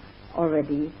now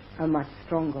already a much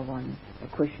stronger one,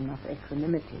 a cushion of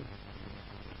equanimity.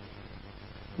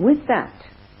 With that,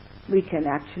 we can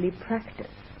actually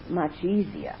practice much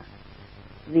easier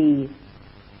the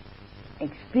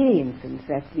experiences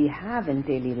that we have in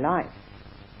daily life,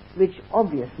 which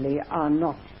obviously are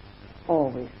not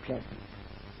always pleasant.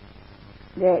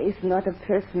 There is not a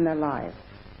person alive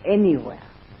anywhere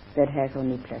that has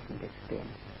only pleasant experience.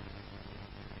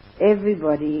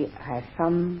 Everybody has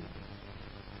some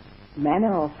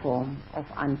manner or form of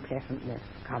unpleasantness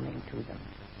coming to them.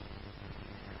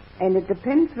 And it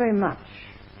depends very much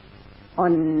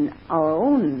on our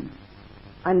own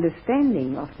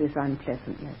understanding of this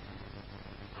unpleasantness,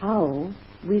 how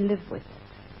we live with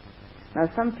it. Now,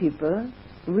 some people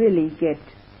really get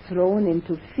thrown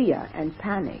into fear and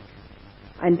panic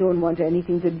and don't want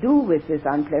anything to do with this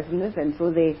unpleasantness, and so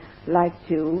they like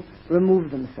to remove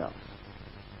themselves.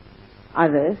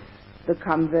 Others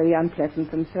become very unpleasant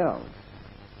themselves.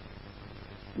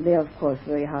 They are, of course,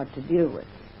 very hard to deal with,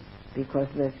 because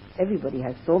everybody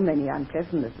has so many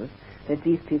unpleasantnesses that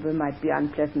these people might be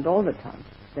unpleasant all the time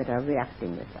that are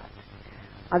reacting with that.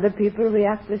 Other people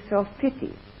react with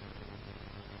self-pity.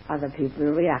 Other people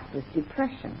react with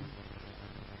depression.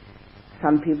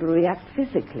 Some people react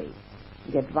physically,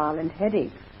 get violent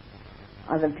headaches.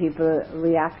 Other people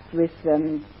react with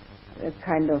a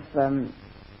kind of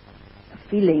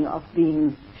feeling of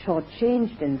being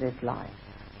shortchanged in this life.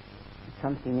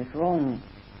 Something is wrong,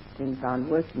 things aren't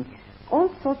working. All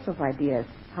sorts of ideas,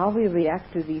 how we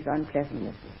react to these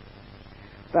unpleasantnesses.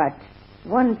 But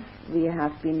once we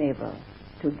have been able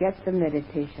to get the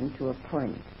meditation to a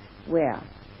point where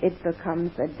it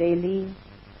becomes a daily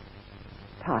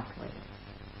pathway,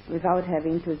 without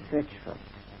having to search for it,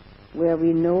 where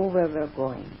we know where we're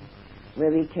going,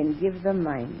 where we can give the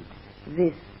mind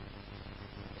this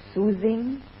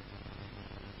soothing,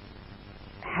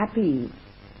 happy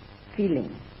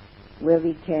feeling, where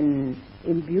we can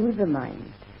imbue the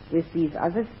mind with these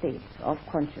other states of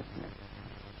consciousness,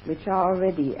 which are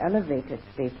already elevated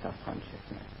states of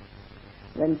consciousness.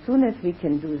 Then soon as we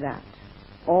can do that,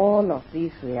 all of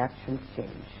these reactions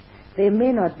change. They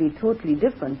may not be totally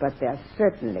different, but they are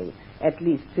certainly at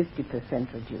least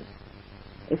 50% reduced,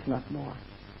 if not more.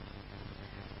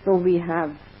 So we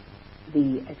have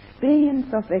the experience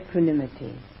of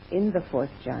equanimity in the fourth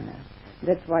jhana.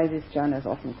 That's why this jhana is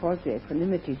often called the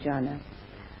equanimity jhana,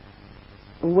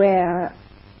 where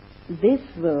this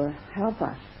will help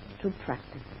us to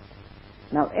practice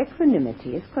it. Now,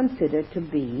 equanimity is considered to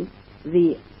be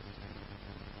the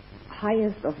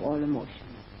highest of all emotions.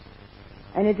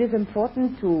 And it is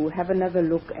important to have another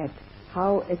look at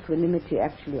how equanimity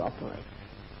actually operates,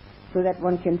 so that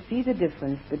one can see the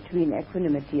difference between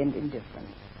equanimity and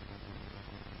indifference.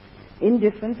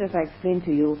 Indifference, as I explained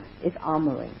to you, is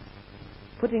armoring.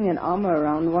 Putting an armor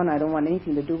around one, I don't want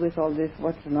anything to do with all this,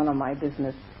 what's none of my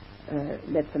business,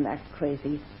 let them act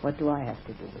crazy, what do I have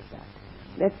to do with that?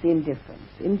 That's the indifference.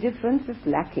 Indifference is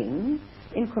lacking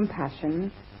in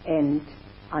compassion and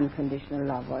unconditional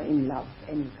love, or in love,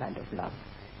 any kind of love.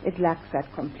 It lacks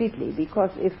that completely,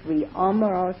 because if we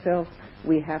armor ourselves,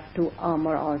 we have to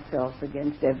armor ourselves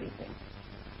against everything.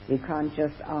 We can't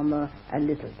just armor a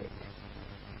little bit.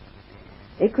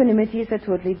 Equanimity is a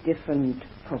totally different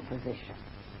proposition.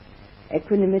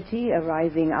 Equanimity,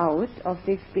 arising out of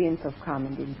the experience of calm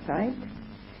and insight,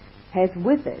 has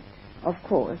with it, of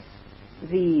course,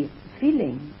 the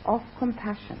feeling of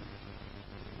compassion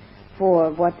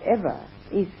for whatever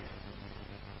is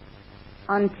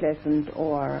unpleasant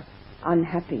or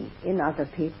unhappy in other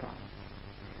people.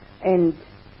 And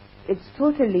it's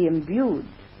totally imbued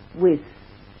with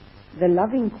the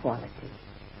loving quality,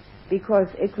 because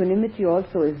equanimity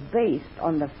also is based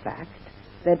on the fact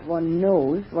that one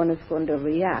knows one is going to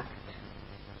react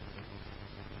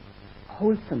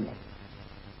wholesomely.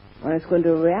 One is going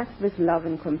to react with love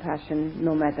and compassion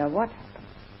no matter what happens.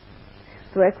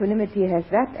 So equanimity has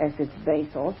that as its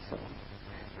base also.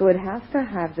 So it has to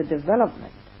have the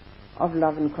development of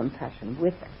love and compassion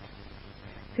with it.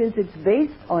 Since it's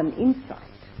based on insight,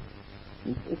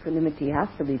 Equanimity has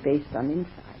to be based on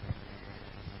insight.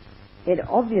 It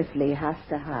obviously has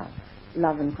to have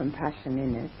love and compassion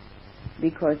in it,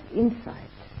 because insight,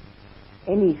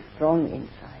 any strong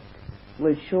insight,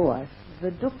 will show us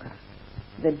the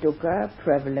dukkha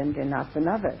prevalent in us and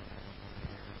others.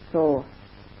 So,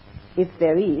 if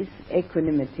there is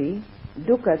equanimity,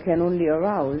 dukkha can only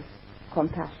arouse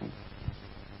compassion.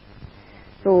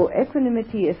 So,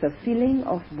 equanimity is a feeling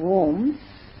of warmth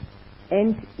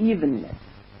and evenness,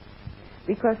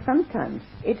 because sometimes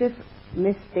it is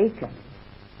mistaken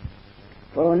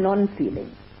for a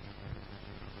non-feeling,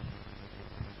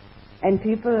 and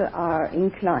people are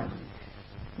inclined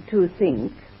to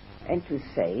think and to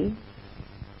say,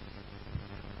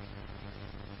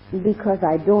 because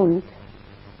I don't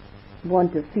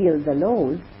want to feel the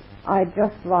lows, I'd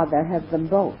just rather have them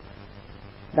both,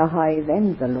 the highs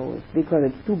and the lows, because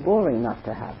it's too boring not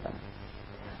to have them.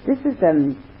 This is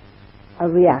a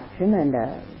reaction and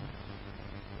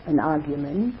an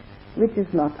argument which is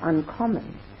not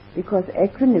uncommon, because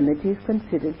equanimity is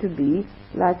considered to be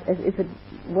like as if it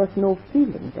was no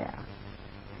feeling there.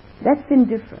 That's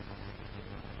indifference.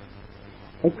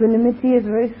 Equanimity is a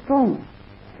very strong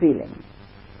feeling,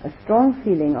 a strong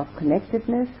feeling of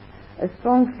connectedness, a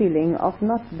strong feeling of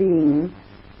not being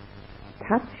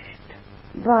touched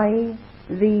by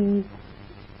the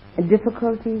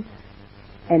difficulties,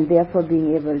 and therefore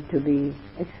being able to be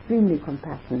extremely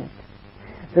compassionate.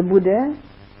 The Buddha's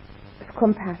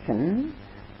compassion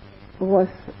was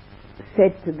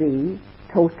said to be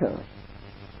total,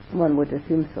 one would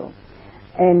assume so.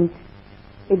 And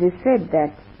it is said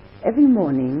that every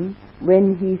morning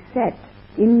when he sat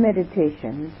in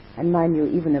meditation, and mind you,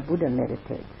 even a Buddha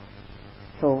meditates,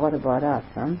 so what about us,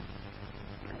 huh?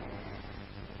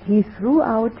 He threw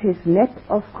out his net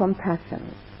of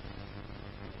compassion.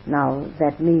 Now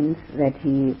that means that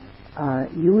he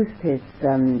used his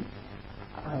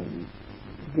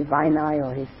divine eye,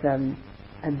 or his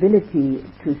ability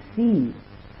to see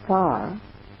far,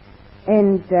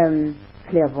 and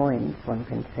clairvoyance, one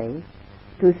can say,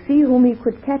 to see whom he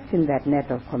could catch in that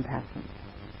net of compassion.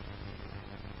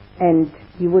 And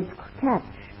he would catch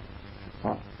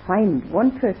or find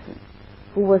one person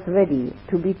who was ready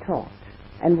to be taught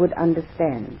and would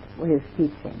understand his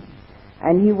teaching.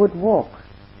 And he would walk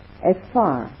as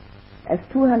far as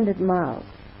 200 miles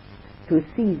to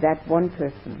see that one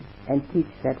person and teach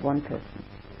that one person.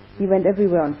 He went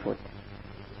everywhere on foot.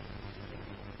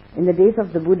 In the days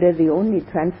of the Buddha, the only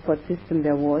transport system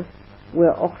there was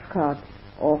were ox carts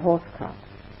or horse carts,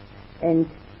 and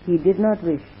he did not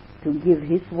wish to give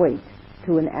his weight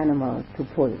to an animal to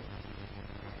pull.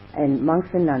 And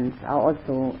monks and nuns are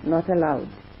also not allowed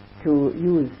to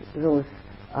use those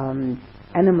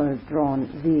animal-drawn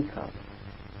vehicles.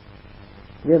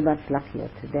 We're much luckier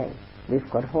today. We've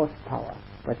got horsepower,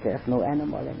 but there's no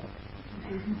animal in it.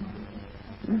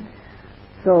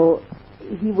 So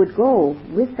he would go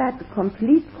with that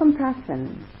complete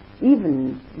compassion,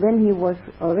 even when he was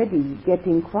already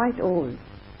getting quite old,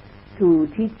 to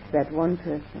teach that one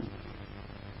person.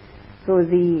 So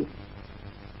the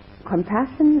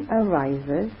compassion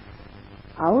arises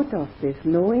out of this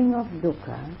knowing of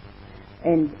dukkha,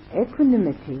 and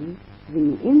equanimity,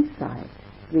 the insight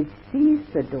which sees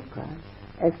the dukkha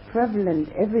as prevalent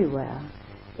everywhere,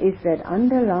 is that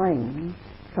underlying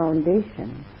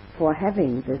foundation for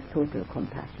having this total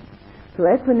compassion. So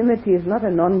equanimity is not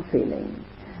a non-feeling,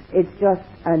 it's just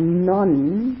a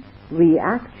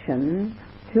non-reaction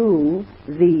to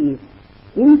the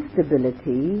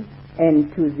instability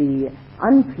and to the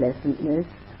unpleasantness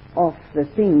of the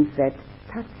things that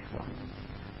touch one.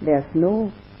 There's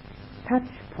no touch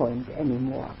point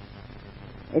anymore.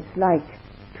 It's like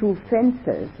two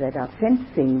fences that are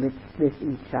fencing with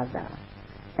each other,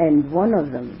 and one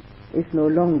of them is no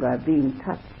longer being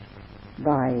touched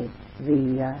by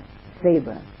the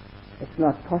saber. It's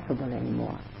not possible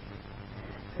anymore.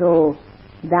 So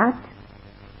that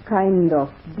kind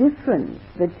of difference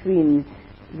between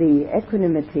the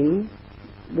equanimity,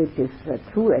 which is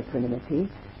true equanimity,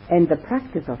 and the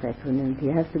practice of equanimity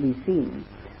has to be seen.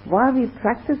 While we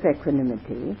practice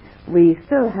equanimity, we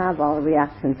still have our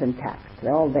reactions intact.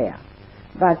 They're all there.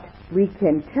 But we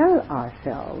can tell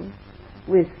ourselves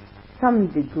with some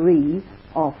degree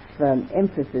of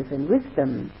emphasis and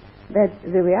wisdom that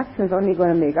the reaction is only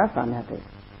going to make us unhappy.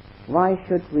 Why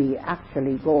should we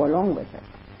actually go along with it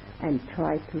and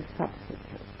try to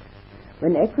substitute?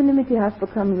 When equanimity has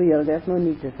become real, there's no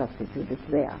need to substitute.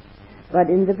 It's there. But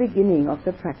in the beginning of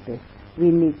the practice, we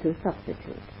need to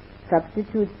substitute.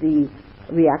 Substitute the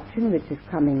reaction which is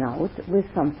coming out with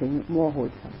something more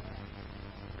wholesome.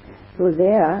 So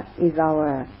there is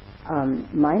our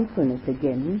mindfulness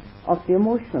again of the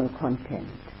emotional content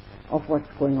of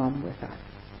what's going on with us.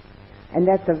 And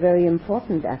that's a very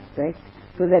important aspect,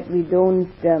 so that we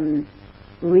don't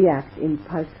react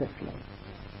impulsively.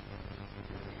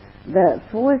 The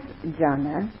fourth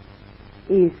jhana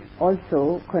is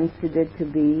also considered to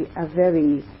be a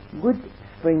very good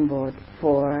springboard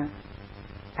for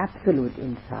absolute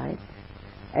insight,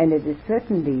 and it is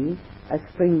certainly a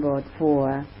springboard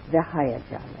for the higher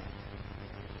jhanas.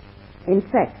 In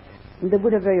fact, the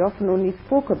Buddha very often only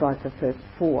spoke about the first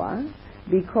four,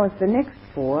 because the next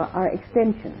four are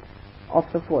extensions of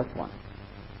the fourth one.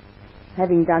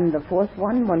 Having done the fourth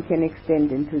one can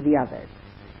extend into the others.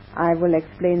 I will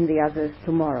explain the others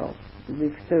tomorrow.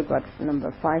 We've still got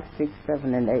number 5, 6,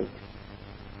 7, and 8.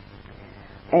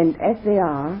 And as they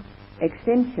are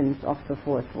extensions of the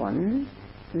fourth one,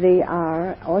 they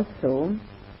are also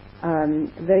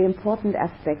very important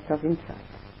aspects of insight.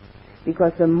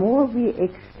 Because the more we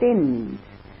extend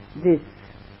this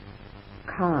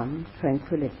calm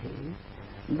tranquility,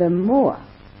 the more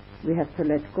we have to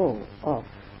let go of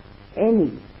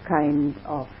any kind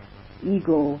of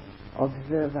ego,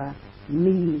 observer,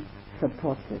 me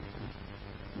support system.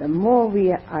 The more we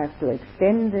have to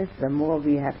extend this, the more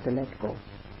we have to let go.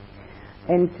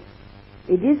 And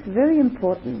it is very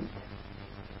important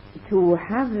to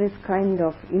have this kind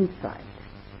of insight,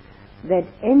 that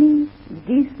any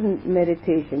decent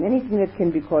meditation, anything that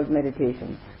can be called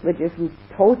meditation, which isn't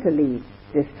totally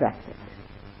distracted,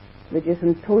 which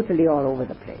isn't totally all over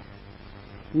the place,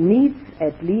 needs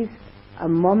at least a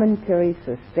momentary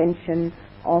suspension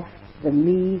of the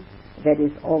me that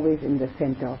is always in the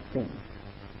center of things.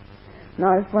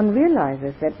 Now, if one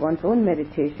realizes that one's own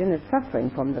meditation is suffering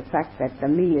from the fact that the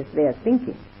me is there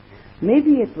thinking,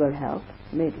 maybe it will help,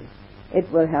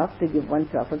 to give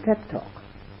oneself a pep talk.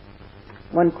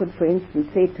 One could, for instance,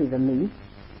 say to the me,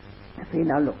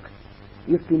 now look,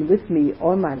 you've been with me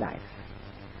all my life.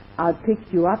 I'll pick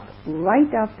you up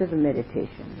right after the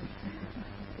meditation.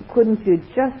 Couldn't you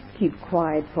just keep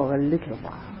quiet for a little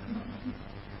while?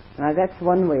 Now that's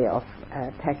one way of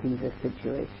tackling this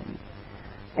situation.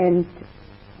 And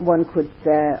one could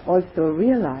also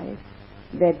realize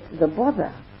that the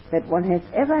bother that one has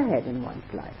ever had in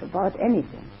one's life about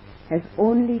anything has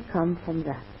only come from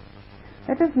that.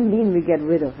 That doesn't mean we get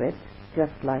rid of it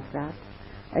just like that.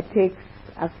 It takes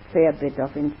a fair bit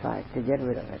of insight to get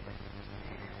rid of it.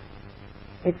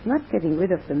 It's not getting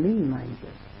rid of the me, mind you.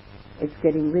 It's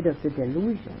getting rid of the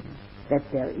delusion that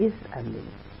there is a me.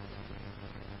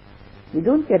 You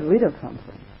don't get rid of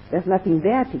something. There's nothing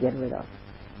there to get rid of.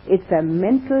 It's a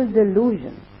mental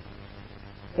delusion.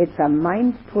 It's a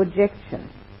mind projection.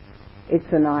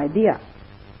 It's an idea.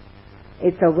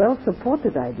 It's a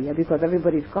well-supported idea because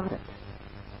everybody's got it.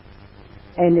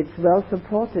 And it's well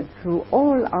supported through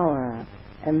all our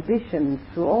ambitions,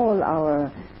 through all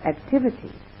our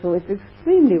activities. So it's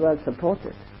extremely well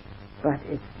supported. But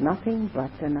it's nothing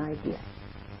but an idea.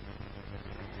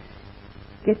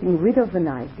 Getting rid of an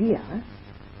idea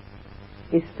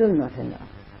is still not enough.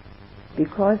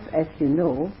 Because, as you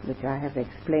know, which I have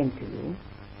explained to you,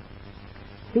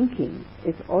 thinking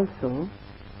is also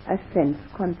a sense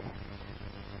contact.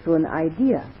 So an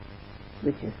idea,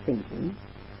 which is thinking,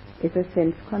 is a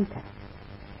sense contact.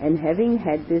 And having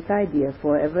had this idea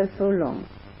for ever so long,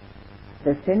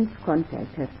 the sense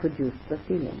contact has produced the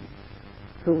feeling.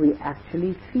 So we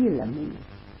actually feel a me.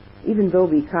 Even though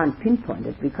we can't pinpoint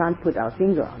it, we can't put our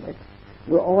finger on it.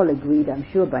 We're all agreed, I'm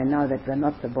sure by now, that we're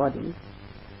not the body.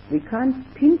 We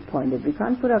can't pinpoint it, we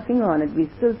can't put our finger on it, we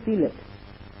still feel it.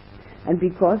 And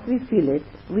because we feel it,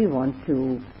 we want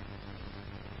to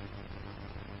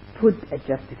put a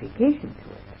justification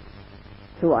to it.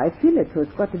 So I feel it, so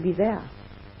it's got to be there.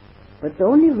 But the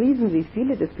only reason we feel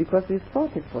it is because we've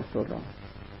thought it for so long.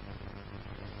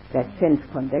 That sense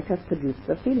contact has produced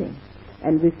the feeling.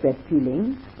 And with that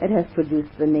feeling, it has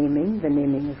produced the naming. The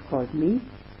naming is called me.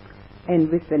 And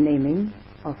with the naming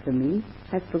of the me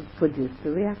has produced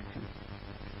the reaction.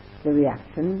 The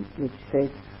reaction which says,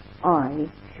 I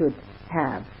should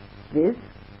have this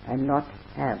and not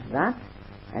have that,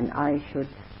 and I should,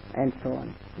 and so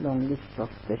on. Long list of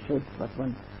the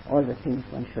shoulds, all the things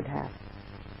one should have.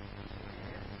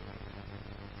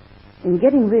 In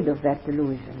getting rid of that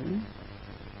delusion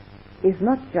is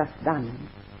not just done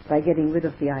by getting rid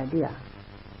of the idea.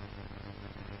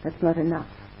 That's not enough.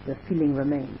 The feeling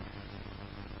remains.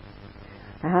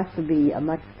 There has to be a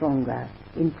much stronger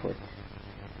input.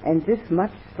 And this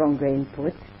much stronger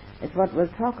input is what we'll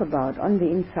talk about on the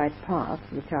insight path,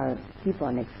 which I'll keep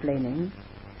on explaining.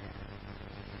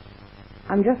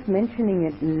 I'm just mentioning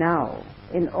it now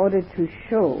in order to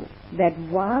show that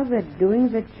while we're doing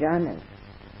the jhanas,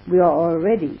 we are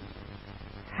already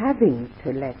having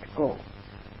to let go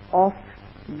of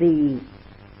the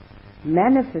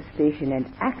manifestation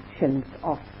and actions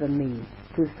of the me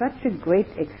to such a great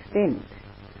extent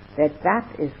that that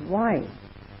is why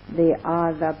they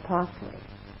are the pathway.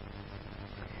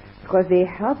 Because they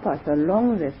help us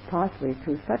along this pathway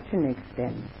to such an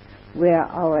extent where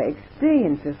our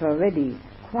experience is already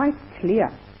quite clear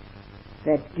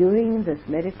that during this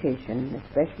meditation,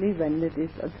 especially when it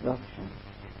is absorption,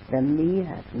 the me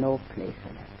has no place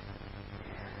in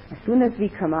it. As soon as we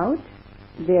come out,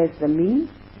 there's the me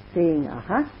saying,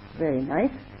 aha, very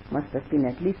nice, must have been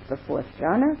at least the fourth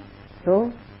jhana,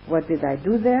 so what did I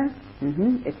do there?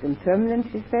 It's impermanent,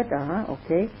 she said,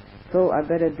 okay, so I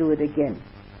better do it again.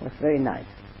 It was very nice.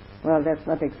 Well, that's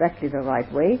not exactly the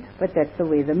right way, but that's the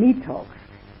way the me talks.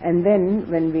 And then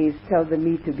when we tell the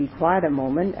me to be quiet a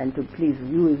moment and to please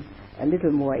use a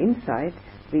little more insight,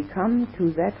 we come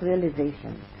to that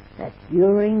realization that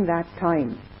during that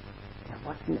time there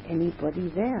wasn't anybody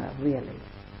there really.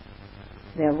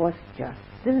 There was just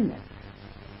stillness.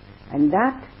 And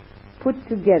that put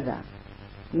together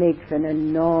makes an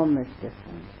enormous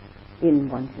difference in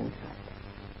one's insight.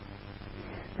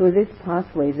 So this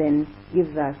pathway then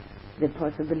gives us the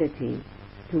possibility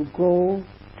to go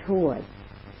towards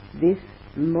this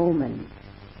moment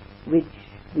which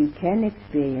we can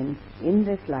experience in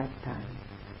this lifetime,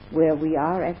 where we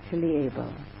are actually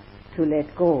able to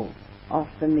let go of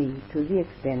the me to the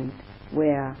extent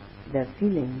where the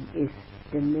feeling is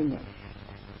diminished.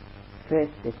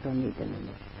 First, it's only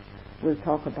diminished. We'll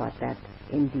talk about that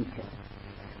in detail.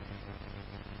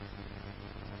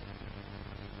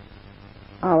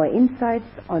 Our insights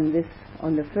on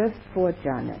the first four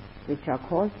jhanas, which are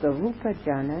called the Rupa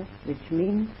jhanas, which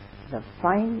means the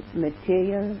fine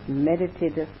material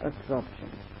meditative absorption.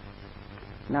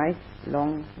 Nice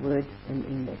long word in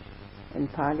English. In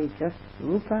Pali, just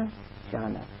Rupa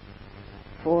jhana.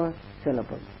 4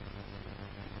 syllables.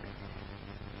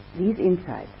 These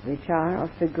insights, which are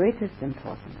of the greatest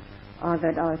importance, are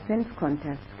that our sense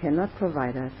contacts cannot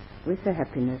provide us with the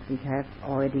happiness we have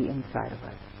already inside of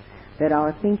us. That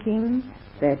our thinking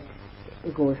that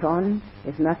goes on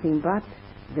is nothing but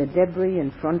the debris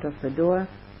in front of the door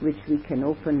which we can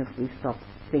open if we stop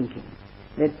thinking.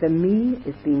 That the me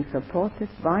is being supported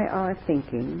by our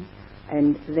thinking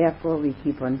and therefore we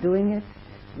keep on doing it.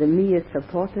 The me is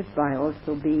supported by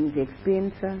also being the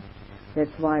experiencer.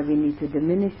 That's why we need to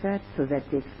diminish that so that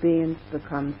the experience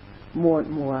becomes more and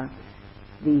more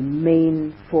the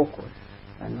main focus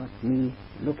and not me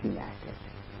looking at it.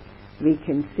 We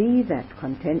can see that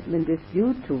contentment is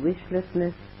due to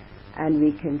wishlessness, and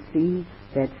we can see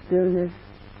that stillness,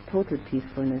 total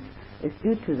peacefulness, is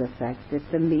due to the fact that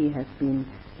the me has been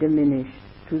diminished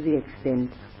to the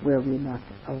extent where we're not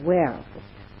aware of it.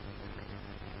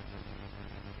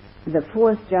 The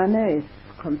fourth jhana is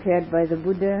compared by the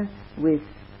Buddha with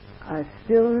a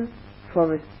still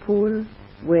forest pool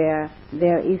where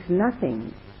there is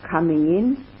nothing coming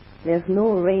in, there's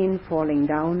no rain falling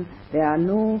down, there are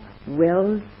no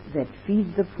wells that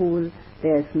feed the pool,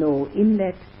 there's no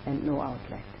inlet and no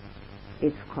outlet.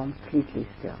 It's completely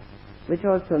still, which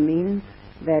also means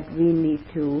that we need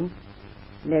to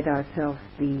let ourselves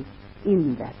be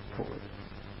in that pool.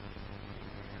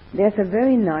 There's a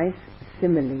very nice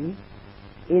simile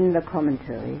in the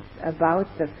commentaries about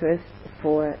the first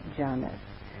 4 jhanas,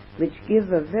 which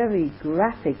give a very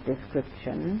graphic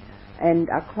description and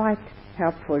are quite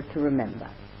helpful to remember.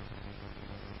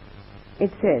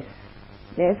 It says,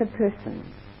 there's a person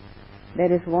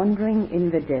that is wandering in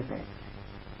the desert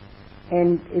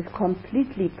and is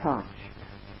completely parched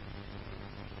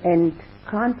and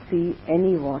can't see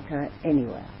any water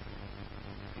anywhere.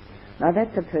 Now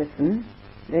that's a person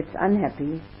that's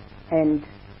unhappy and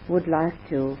would like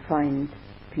to find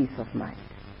peace of mind.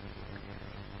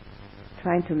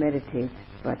 Trying to meditate,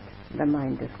 but the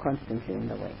mind is constantly in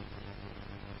the way.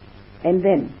 And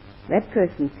then that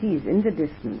person sees in the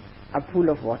distance a pool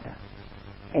of water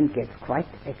and gets quite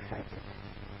excited.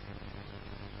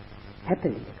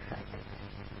 Happily excited.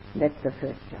 That's the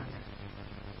first jhana.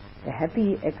 The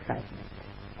happy excitement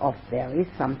of there is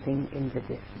something in the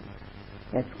distance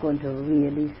that's going to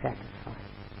really satisfy.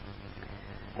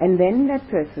 And then that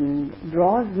person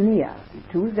draws near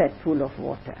to that pool of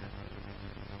water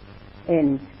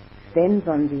and stands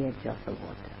on the edge of the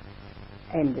water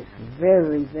and is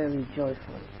very, very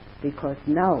joyful, because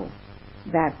now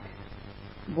that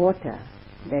water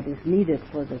that is needed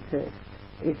for the thirst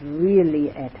is really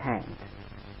at hand.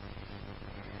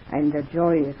 And the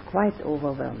joy is quite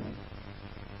overwhelming.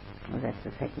 Well, that's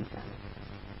the second jhana.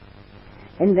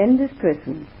 And then this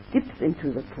person dips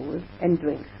into the pool and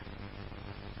drinks.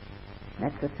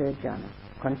 That's the third jhana,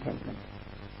 contentment.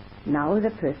 Now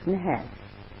the person has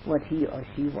what he or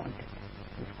she wanted.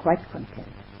 Is quite content.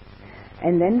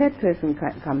 And then that person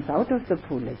comes out of the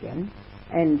pool again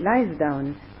and lies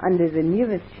down under the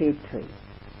nearest shade tree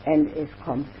and is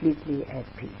completely at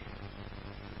peace.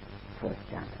 Fourth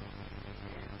jhana.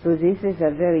 So this is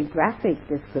a very graphic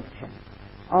description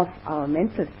of our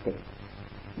mental state,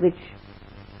 which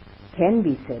can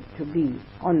be said to be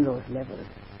on those levels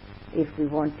if we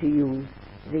want to use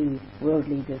the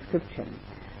worldly description.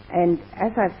 And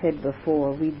as I've said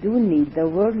before, we do need the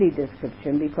worldly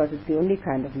description because it's the only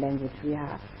kind of language we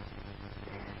have.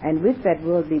 And with that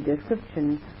worldly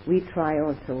description, we try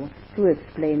also to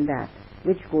explain that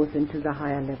which goes into the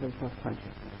higher levels of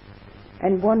consciousness.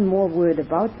 And one more word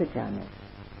about the jhanas.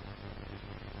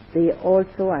 They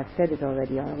also, I've said it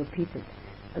already, I'll repeat it,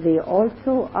 they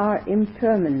also are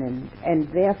impermanent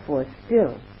and therefore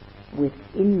still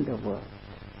within the world.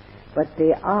 But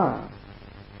they are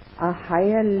a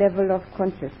higher level of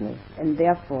consciousness and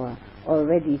therefore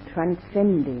already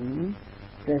transcending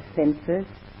the senses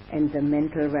and the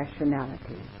mental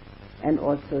rationality and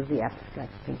also the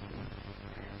abstract thinking.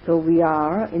 So we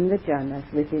are in the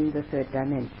jhanas within the third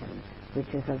dimension, which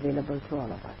is available to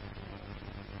all of us.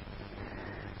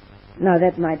 Now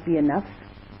that might be enough.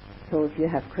 So if you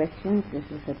have questions, this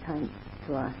is the time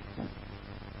to ask them.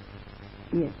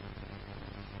 Yes.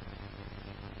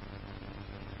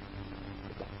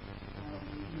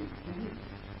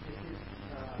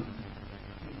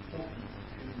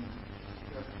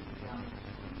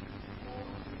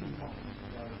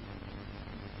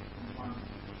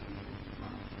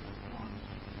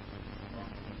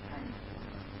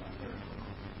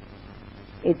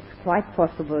 It's quite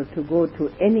possible to go to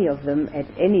any of them at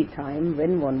any time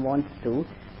when one wants to,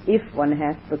 if one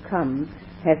has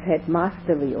had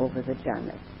mastery over the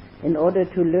jhanas. In order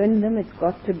to learn them, it's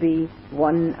got to be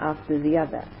one after the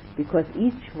other, because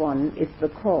each one is the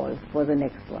cause for the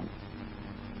next one.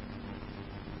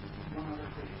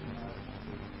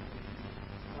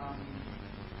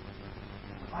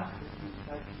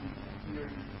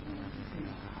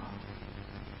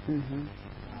 Mm-hmm.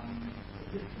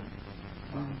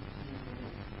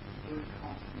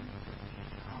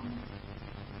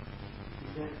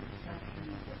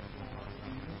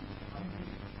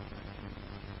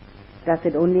 Does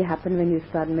it only happen when you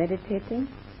start meditating?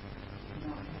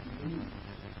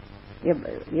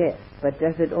 Yes, but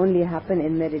does it only happen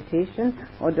in meditation,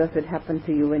 or does it happen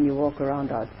to you when you walk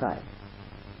around outside?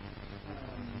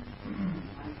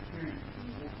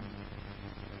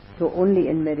 So only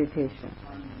in meditation.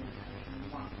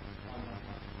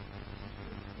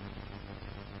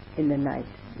 In the night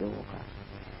you walk out.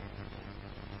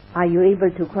 Are you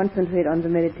able to concentrate on the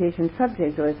meditation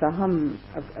subject, or is the hum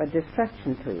a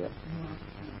distraction to you?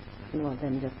 Well,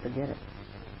 then just forget it.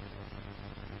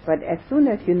 But as soon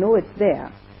as you know it's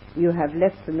there, you have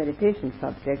left the meditation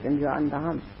subject and you're on the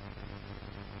hum.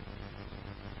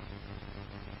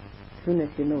 As soon as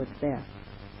you know it's there.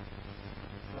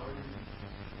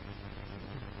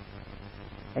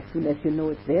 As soon as you know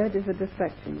it's there, it is a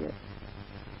distraction, yes.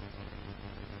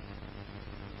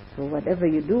 So whatever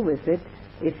you do with it,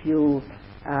 if you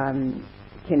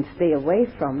can stay away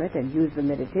from it and use the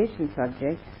meditation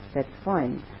subject, that's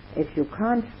fine. If you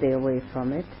can't stay away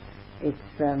from it, it's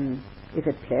is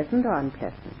it pleasant or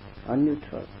unpleasant or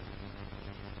neutral?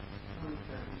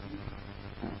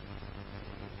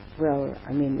 Well,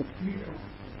 I mean, it's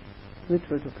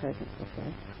neutral to pleasant,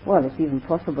 okay. Well, it's even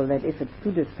possible that if it's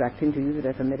too distracting, to use it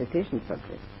as a meditation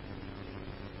subject.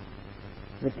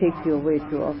 If it takes you away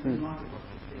too often.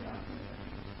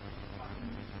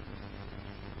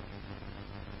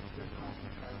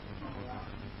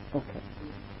 Okay,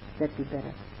 that'd be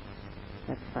better.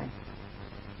 That's fine.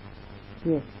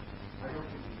 Yes. I don't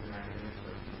think you can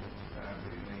academically, but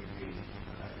it may be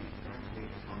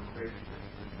translate concentration.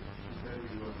 Instead of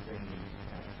you thinking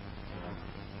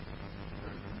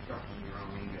constructing your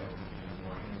own ego and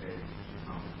more innovative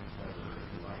comments, whatever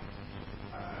you like,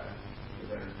 the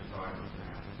better survival you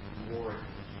have. The more it's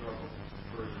a struggle, the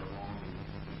further along you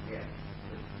get.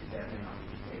 But that may not be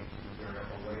the case. There are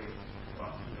a way.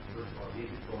 Well, first of all, if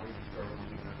it's going to struggle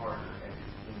even harder as it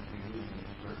seems to be losing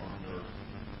its grip on your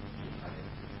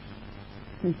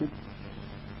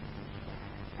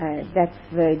that's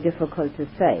very difficult to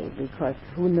say, because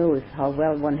who knows how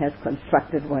well one has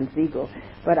constructed one's ego.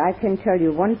 But I can tell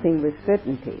you one thing with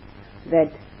certainty,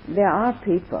 that there are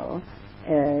people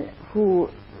who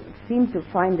seem to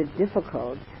find it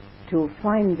difficult to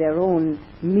find their own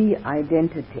me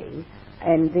identity,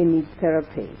 and they need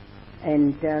therapy.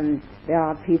 And there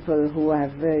are people who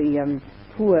have very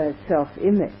poor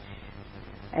self-image.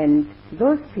 And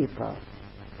those people,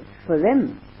 for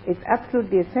them, it's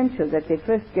absolutely essential that they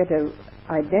first get an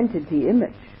identity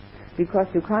image, because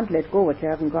you can't let go what you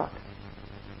haven't got.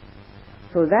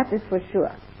 So that is for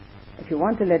sure. If you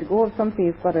want to let go of something,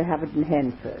 you've got to have it in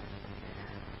hand first.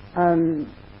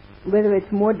 Whether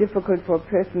it's more difficult for a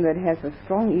person that has a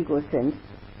strong ego sense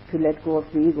to let go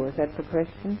of the ego, is that the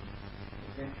question?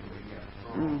 Essentially, yes.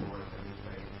 Strong words, I would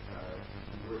say,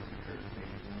 words that could be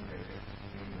innovative,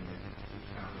 meaning that it's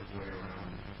found its way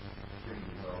around pretty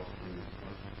well through most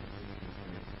of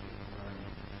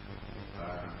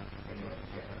the anyway,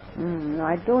 No,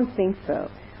 I don't think so.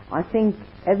 I think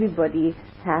everybody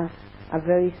has a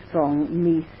very strong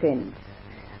me sense.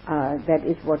 That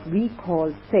is what we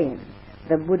call sane.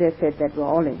 The Buddha said that we're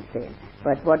all insane.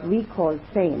 But what we call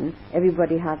sane,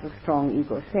 everybody has a strong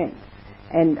ego sense.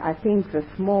 And I think the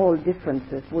small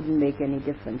differences wouldn't make any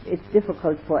difference. It's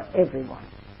difficult for everyone.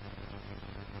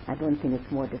 I don't think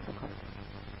it's more difficult.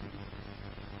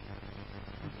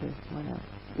 Okay, what else?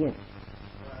 Yes.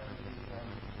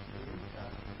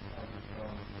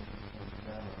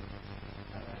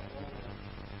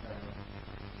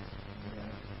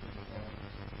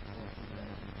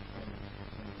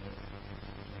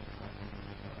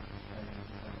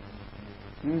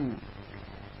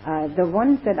 The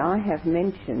ones that I have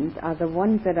mentioned are the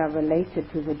ones that are related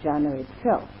to the jhana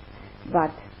itself.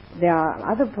 But there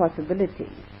are other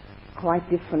possibilities, quite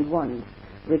different ones,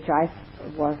 which I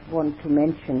want to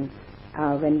mention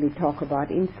when we talk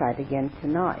about insight again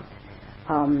tonight.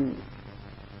 The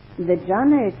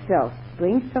jhana itself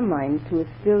brings the mind to a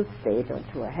still state or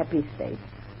to a happy state,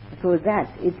 so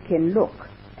that it can look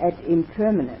at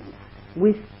impermanence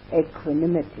with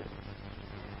equanimity.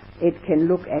 It can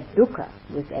look at dukkha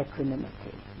with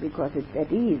equanimity, because it's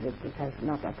at ease, it has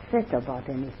not upset about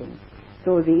anything.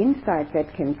 So the insight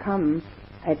that can come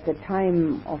at the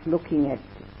time of looking at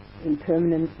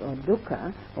impermanence or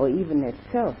dukkha, or even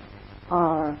itself,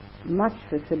 are much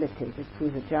facilitated through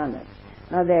the jhanas.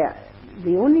 Now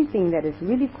the only thing that is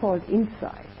really called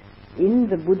insight in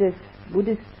the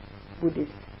Buddhist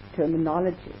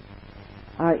terminology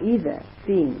are either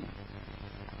seeing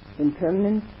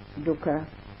impermanence, dukkha,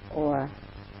 or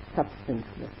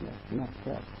substancelessness, not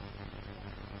self.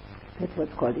 That's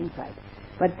what's called insight.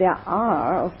 But there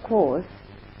are, of course,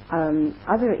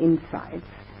 other insights,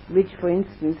 which, for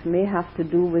instance, may have to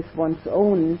do with one's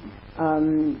own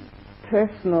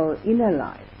personal inner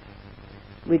life,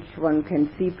 which one can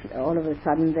see all of a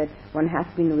sudden that one has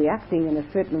been reacting in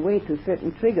a certain way to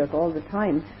certain triggers all the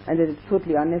time, and that it's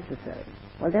totally unnecessary.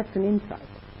 Well, that's an insight,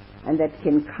 and that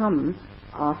can come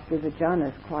after the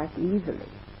jhanas quite easily,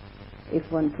 if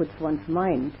one puts one's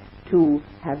mind to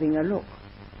having a look.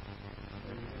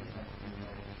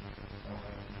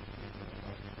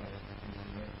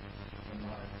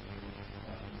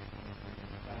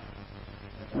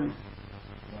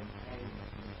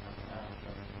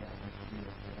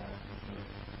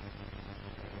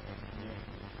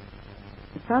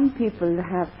 Some people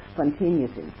have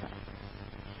spontaneous insight,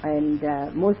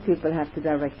 and most people have to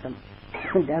direct them,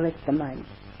 direct the mind.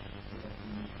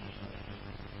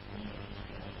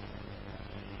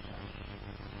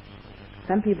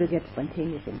 Some people get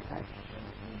spontaneous insight.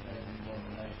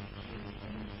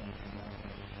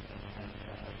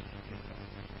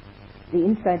 The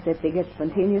insight that they get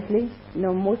spontaneously,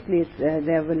 no, mostly it's,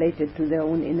 they're related to their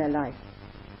own inner life.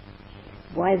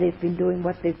 Why they've been doing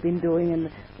what they've been doing,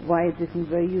 and why it isn't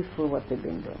very useful what they've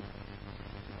been doing.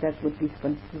 That would be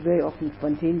very often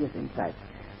spontaneous insight.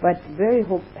 But very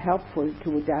helpful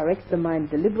to direct the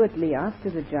mind deliberately after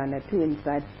the jhana to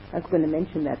insight. I was going to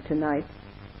mention that tonight.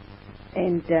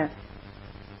 And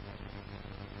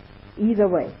either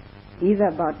way, either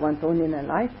about one's own inner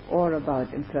life or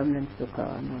about impermanence,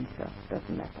 dukkha, and oneself,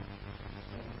 doesn't matter.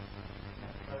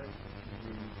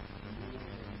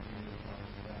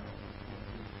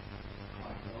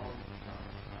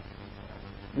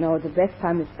 No, the best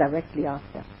time is directly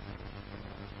after.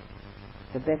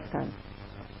 The best time.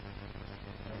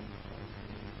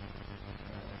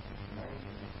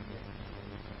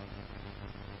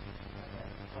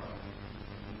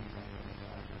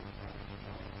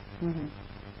 Mm-hmm.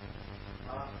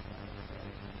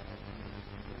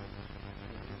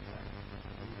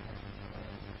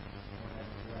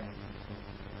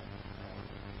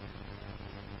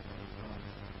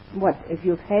 What, if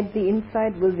you've had the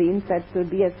insight, will the insight still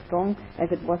be as strong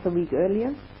as it was a week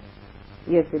earlier?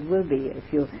 Yes, it will be.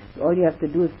 All you have to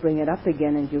do is bring it up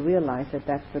again, and you realize that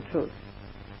that's the truth.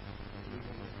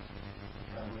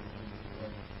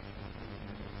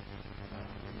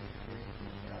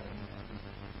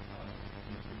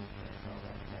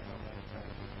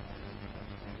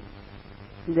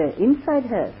 The inside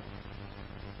has.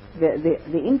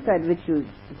 The inside which you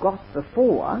got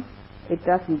before, it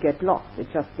doesn't get lost. It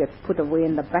just gets put away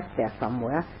in the back there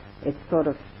somewhere. It's sort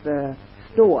of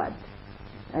stored.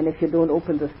 And if you don't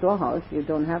open the storehouse, you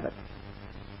don't have it.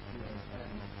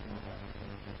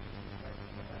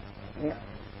 Yeah,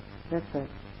 that's right.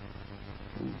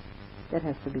 That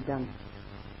has to be done.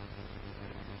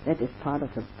 That is part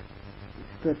of the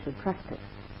spiritual practice,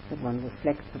 that one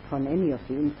reflects upon any of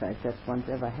the insights that one's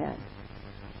ever had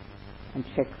and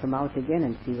checks them out again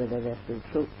and see whether they're still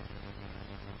true.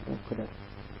 They could have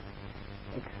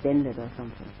extended or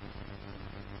something,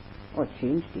 or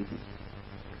changed even.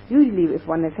 Usually if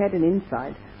one has had an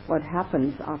insight, what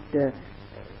happens after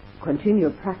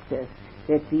continual practice,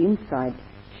 that the insight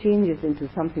changes into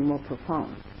something more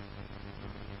profound,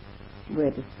 where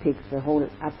it takes the whole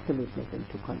absoluteness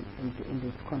into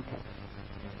its context.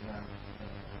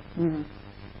 Mm-hmm.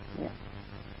 Yeah.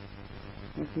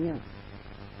 Anything else?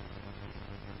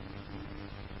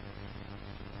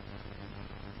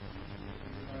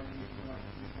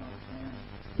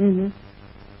 Mm-hmm.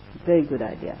 Very good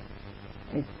idea.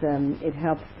 It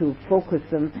helps to focus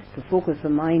the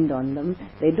mind on them.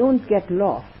 They don't get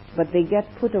lost, but they get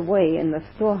put away in the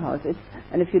storehouse.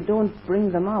 And if you don't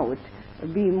bring them out,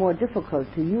 it'll be more difficult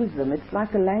to use them. It's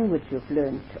like a language you've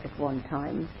learned at one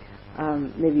time.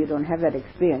 Maybe you don't have that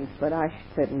experience, but I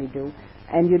certainly do.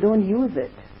 And you don't use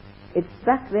it. It's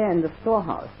back there in the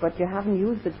storehouse, but you haven't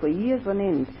used it for years on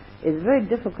end. It's very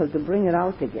difficult to bring it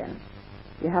out again.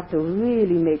 You have to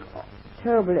really make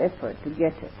terrible effort to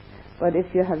get it. But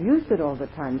if you have used it all the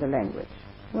time, the language,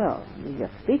 well, you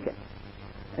just speak it.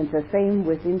 And it's the same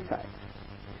with insights.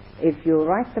 If you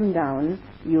write them down,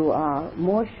 you are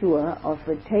more sure of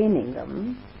retaining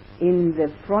them in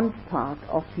the front part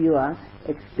of your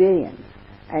experience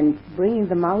and bringing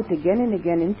them out again and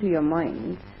again into your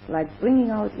mind, like bringing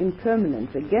out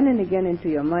impermanence again and again into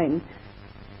your mind.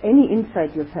 Any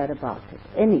insight you've had about it,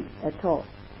 any at all,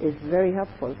 is very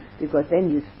helpful, because then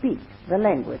you speak the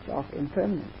language of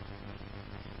impermanence.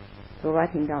 So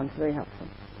writing down is very helpful.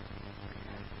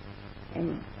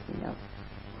 Anything else?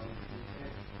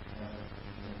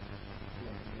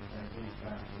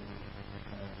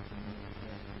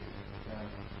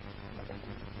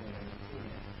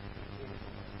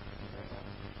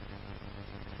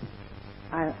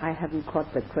 I haven't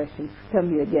caught the question. Tell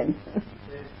me again.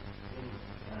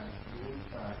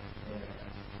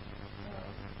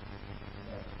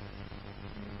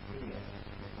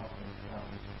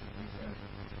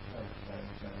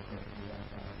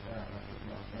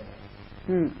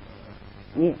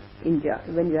 Yeah,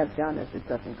 when you have Jhanas, it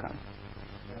doesn't come.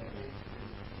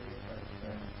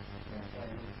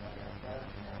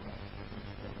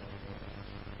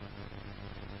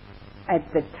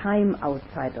 At the time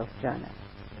outside of Jhanas.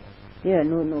 Yeah,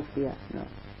 no fear, no.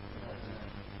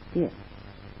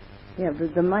 Yeah,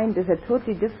 but the mind is a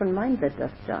totally different mind that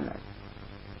does Jhanas.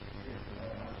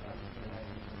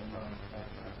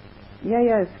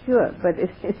 Yeah, sure, but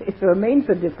it remains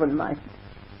a different mind.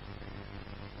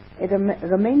 It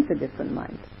remains a different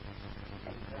mind.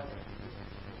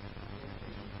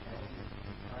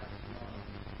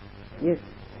 Yes.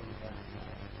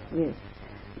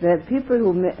 The people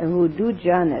who do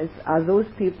jhanas are those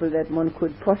people that one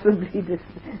could possibly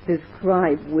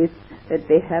describe with that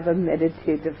they have a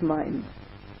meditative mind.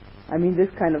 I mean, this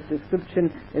kind of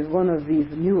description is one of these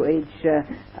New Age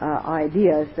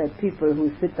ideas that people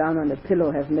who sit down on a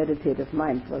pillow have meditative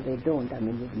minds. Well, they don't. I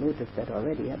mean, you've noticed that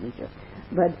already, haven't you?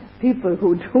 But people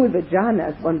who do the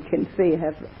jhanas, one can say,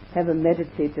 have a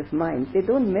meditative mind. They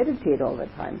don't meditate all the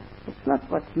time. It's not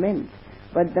what's meant.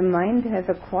 But the mind has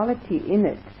a quality in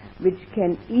it which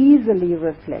can easily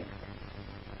reflect.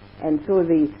 And so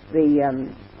the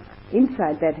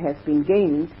insight that has been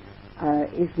gained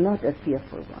is not a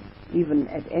fearful one, even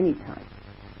at any time.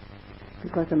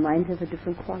 Because the mind has a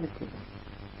different quality.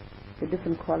 It's a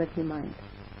different quality mind.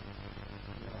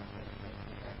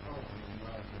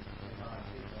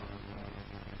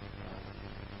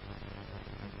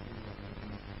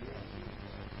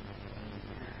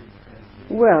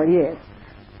 Well, yes.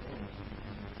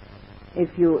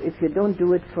 If you don't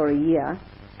do it for a year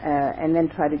and then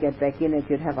try to get back in it,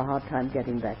 you'd have a hard time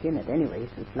getting back in it. Anyways,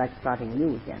 it's like starting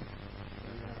new again.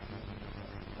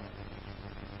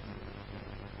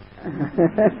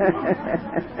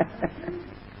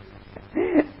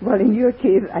 Well, in your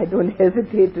case, I don't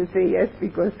hesitate to say yes,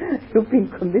 because you've been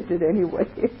committed anyway.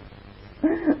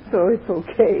 So it's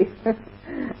okay.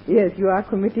 Yes, you are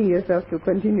committing yourself to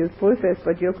continuous process,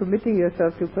 but you're committing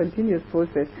yourself to continuous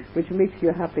process, which makes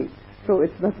you happy. So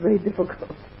it's not very difficult.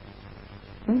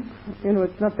 You know,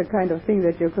 it's not the kind of thing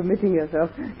that you're committing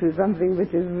yourself to something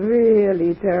which is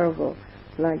really terrible,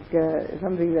 like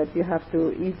something that you have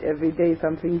to eat every day,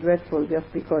 something dreadful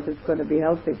just because it's going to be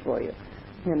healthy for you.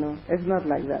 You know, it's not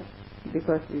like that,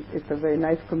 because it's a very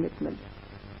nice commitment.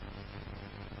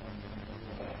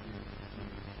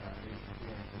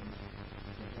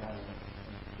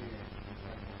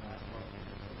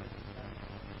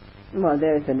 Well,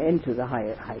 there is an end to the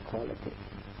high quality.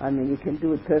 I mean, you can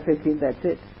do it perfectly, that's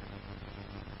it.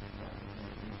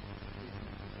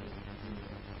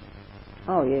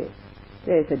 Oh, yes.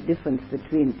 There is a difference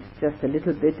between just a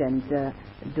little bit and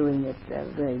doing it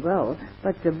very well.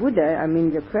 But the Buddha, I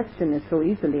mean, your question is so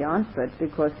easily answered,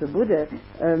 because the Buddha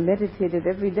meditated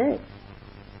every day.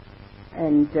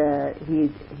 And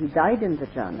he died in the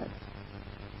Jhanas.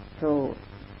 So,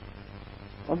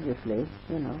 obviously,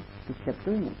 you know, he kept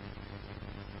doing it.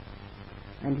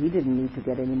 And he didn't need to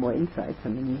get any more insights. I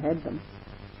mean, he had them.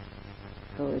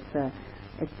 So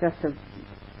it's just a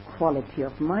quality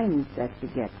of mind that you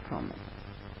get from it.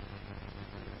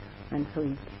 And so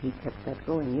he kept that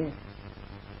going, yes.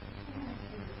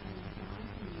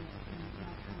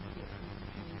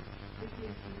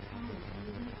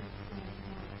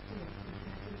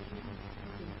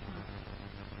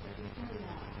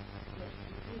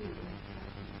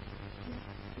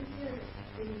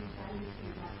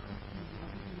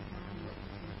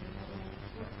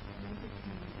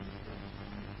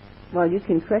 Well, you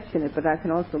can question it, but I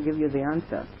can also give you the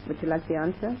answer. Would you like the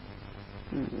answer?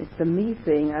 It's the me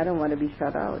saying, I don't want to be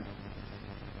shut out.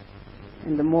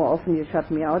 And the more often you shut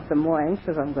me out, the more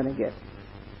anxious I'm going to get.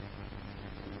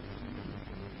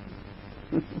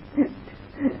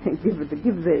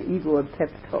 Give the ego a pep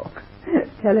talk.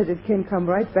 Tell it can come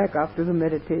right back after the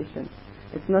meditation.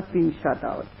 It's not being shut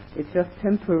out. It's just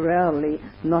temporarily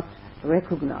not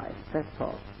recognized. That's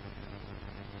all.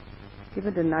 Give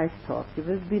it a nice talk.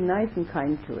 Be nice and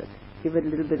kind to it. Give it a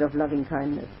little bit of loving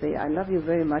kindness. Say, I love you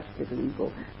very much, little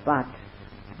ego, but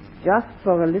just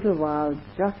for a little while,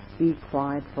 just be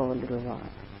quiet for a little while.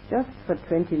 Just for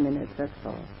 20 minutes, that's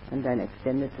all. And then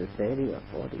extend it to 30 or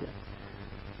 40.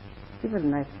 Give it a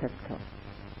nice pep talk.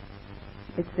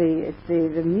 It's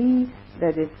the me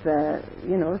that is,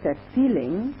 that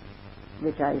feeling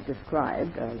which I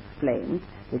described or explained,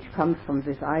 which comes from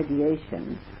this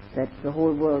ideation that the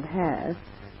whole world has,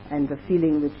 and the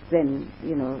feeling which then,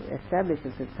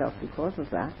 establishes itself because of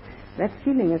that. That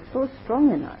feeling is so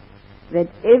strong in us that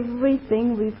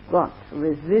everything we've got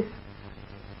resists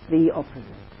the opposite,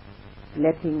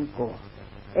 letting go.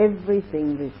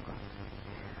 Everything we've got.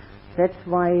 That's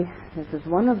why this is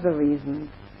one of the reasons,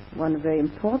 one very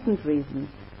important reason,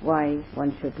 why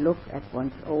one should look at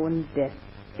one's own death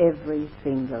every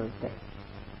single day.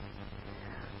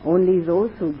 Only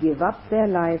those who give up their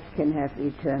life can have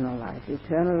eternal life.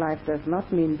 Eternal life does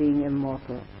not mean being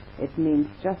immortal. It means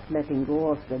just letting go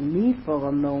of the me for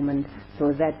a moment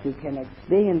so that you can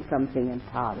experience something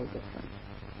entirely different.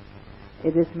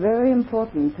 It is very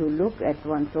important to look at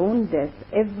one's own death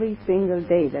every single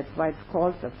day. That's why it's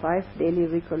called the 5 daily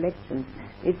recollections.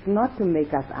 It's not to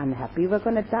make us unhappy. We're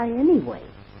going to die anyway.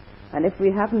 And if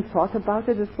we haven't thought about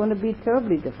it, it's going to be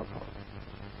terribly difficult.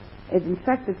 In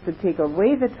fact, it's to take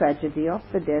away the tragedy of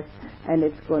the death, and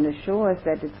it's going to show us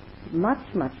that it's much,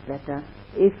 much better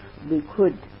if we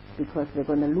could, because we're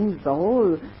going to lose the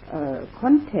whole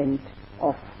content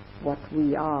of what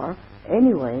we are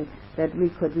anyway, that we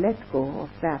could let go of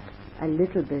that a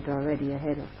little bit already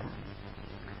ahead of time.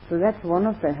 So that's one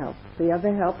of the helps. The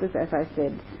other help is, as I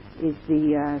said, is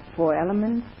the 4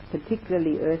 elements,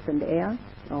 particularly earth and air,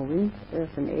 or wind,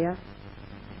 earth and air,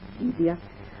 easier.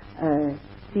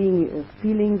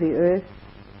 Feeling the earth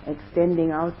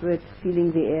extending outwards,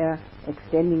 feeling the air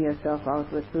extending yourself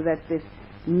outwards, so that this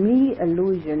me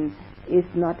illusion is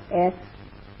not as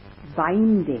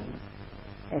binding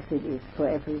as it is for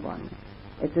everyone.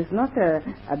 It is not a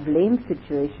blame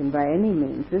situation by any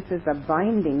means. This is a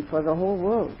binding for the whole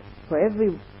world, for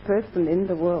every person in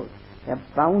the world. They're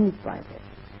bound by this.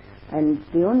 And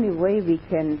the only way we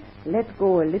can let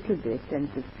go a little bit, and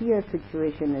the fear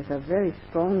situation is a very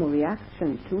strong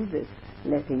reaction to this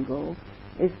letting go,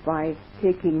 is by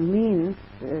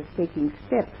taking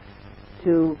steps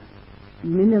to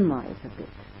minimize a bit.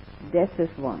 Death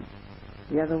is one.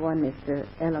 The other one is the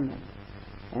element.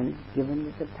 And given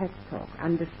with the pep talk,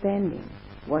 understanding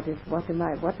what is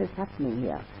happening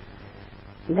here.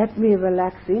 Let me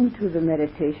relax into the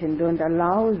meditation. Don't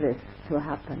allow this to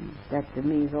happen, that to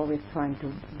me is always trying to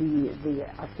be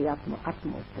of the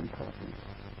utmost importance.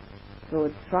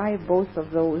 So try both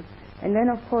of those. And then,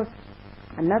 of course,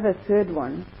 another third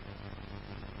one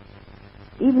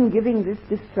even giving this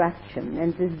distraction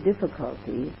and this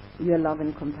difficulty your love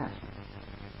and compassion.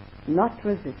 Not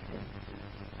resisting.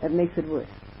 That makes it worse.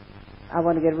 I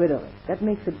want to get rid of it. That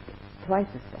makes it twice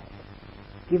as bad.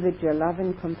 Give it your love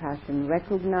and compassion.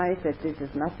 Recognize that this is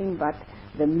nothing but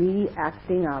the me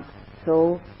acting up.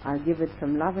 So I'll give it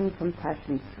some love and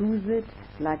compassion. Soothe it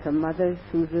like a mother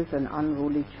soothes an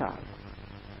unruly child.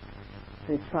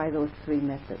 So try those three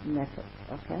methods,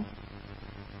 okay?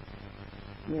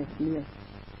 Yes, yes.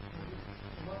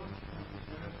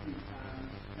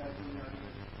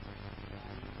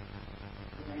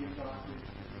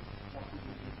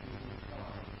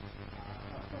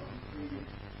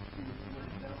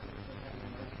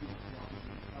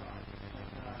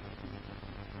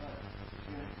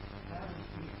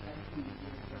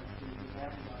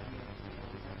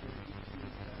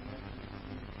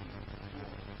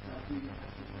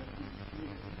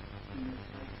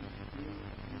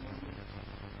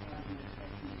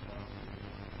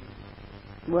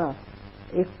 Well,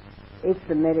 if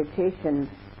the meditation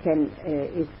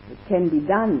can be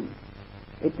done,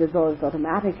 it dissolves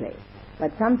automatically.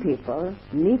 But some people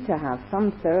need to have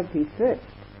some therapy first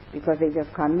because they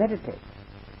just can't meditate.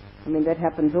 I mean, that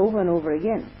happens over and over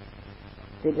again.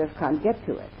 They just can't get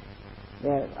to it. They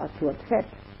are too upset,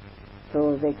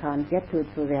 so they can't get to it.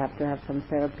 So they have to have some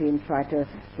therapy and try to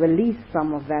release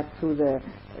some of that through the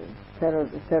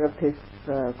therapist's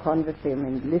conversation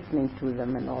and listening to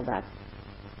them and all that.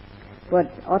 But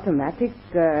automatic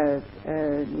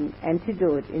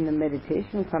antidote in the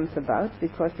meditation comes about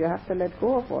because you have to let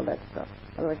go of all that stuff.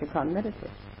 Otherwise you can't meditate.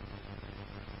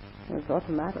 It's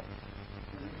automatic.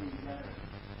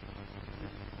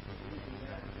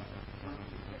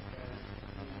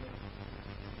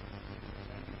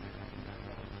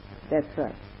 That's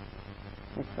right.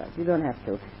 That's right. You don't have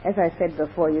to. As I said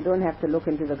before, you don't have to look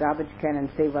into the garbage can and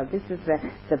say, well, this is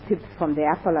the pips from the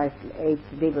apple I ate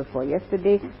the day before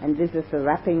yesterday, and this is the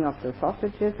wrapping of the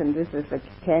sausages, and this is the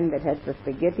can that has the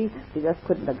spaghetti. You just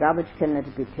put in the garbage can and let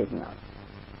it be taken out.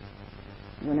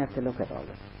 You don't have to look at all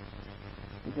this.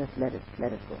 You just let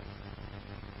it go.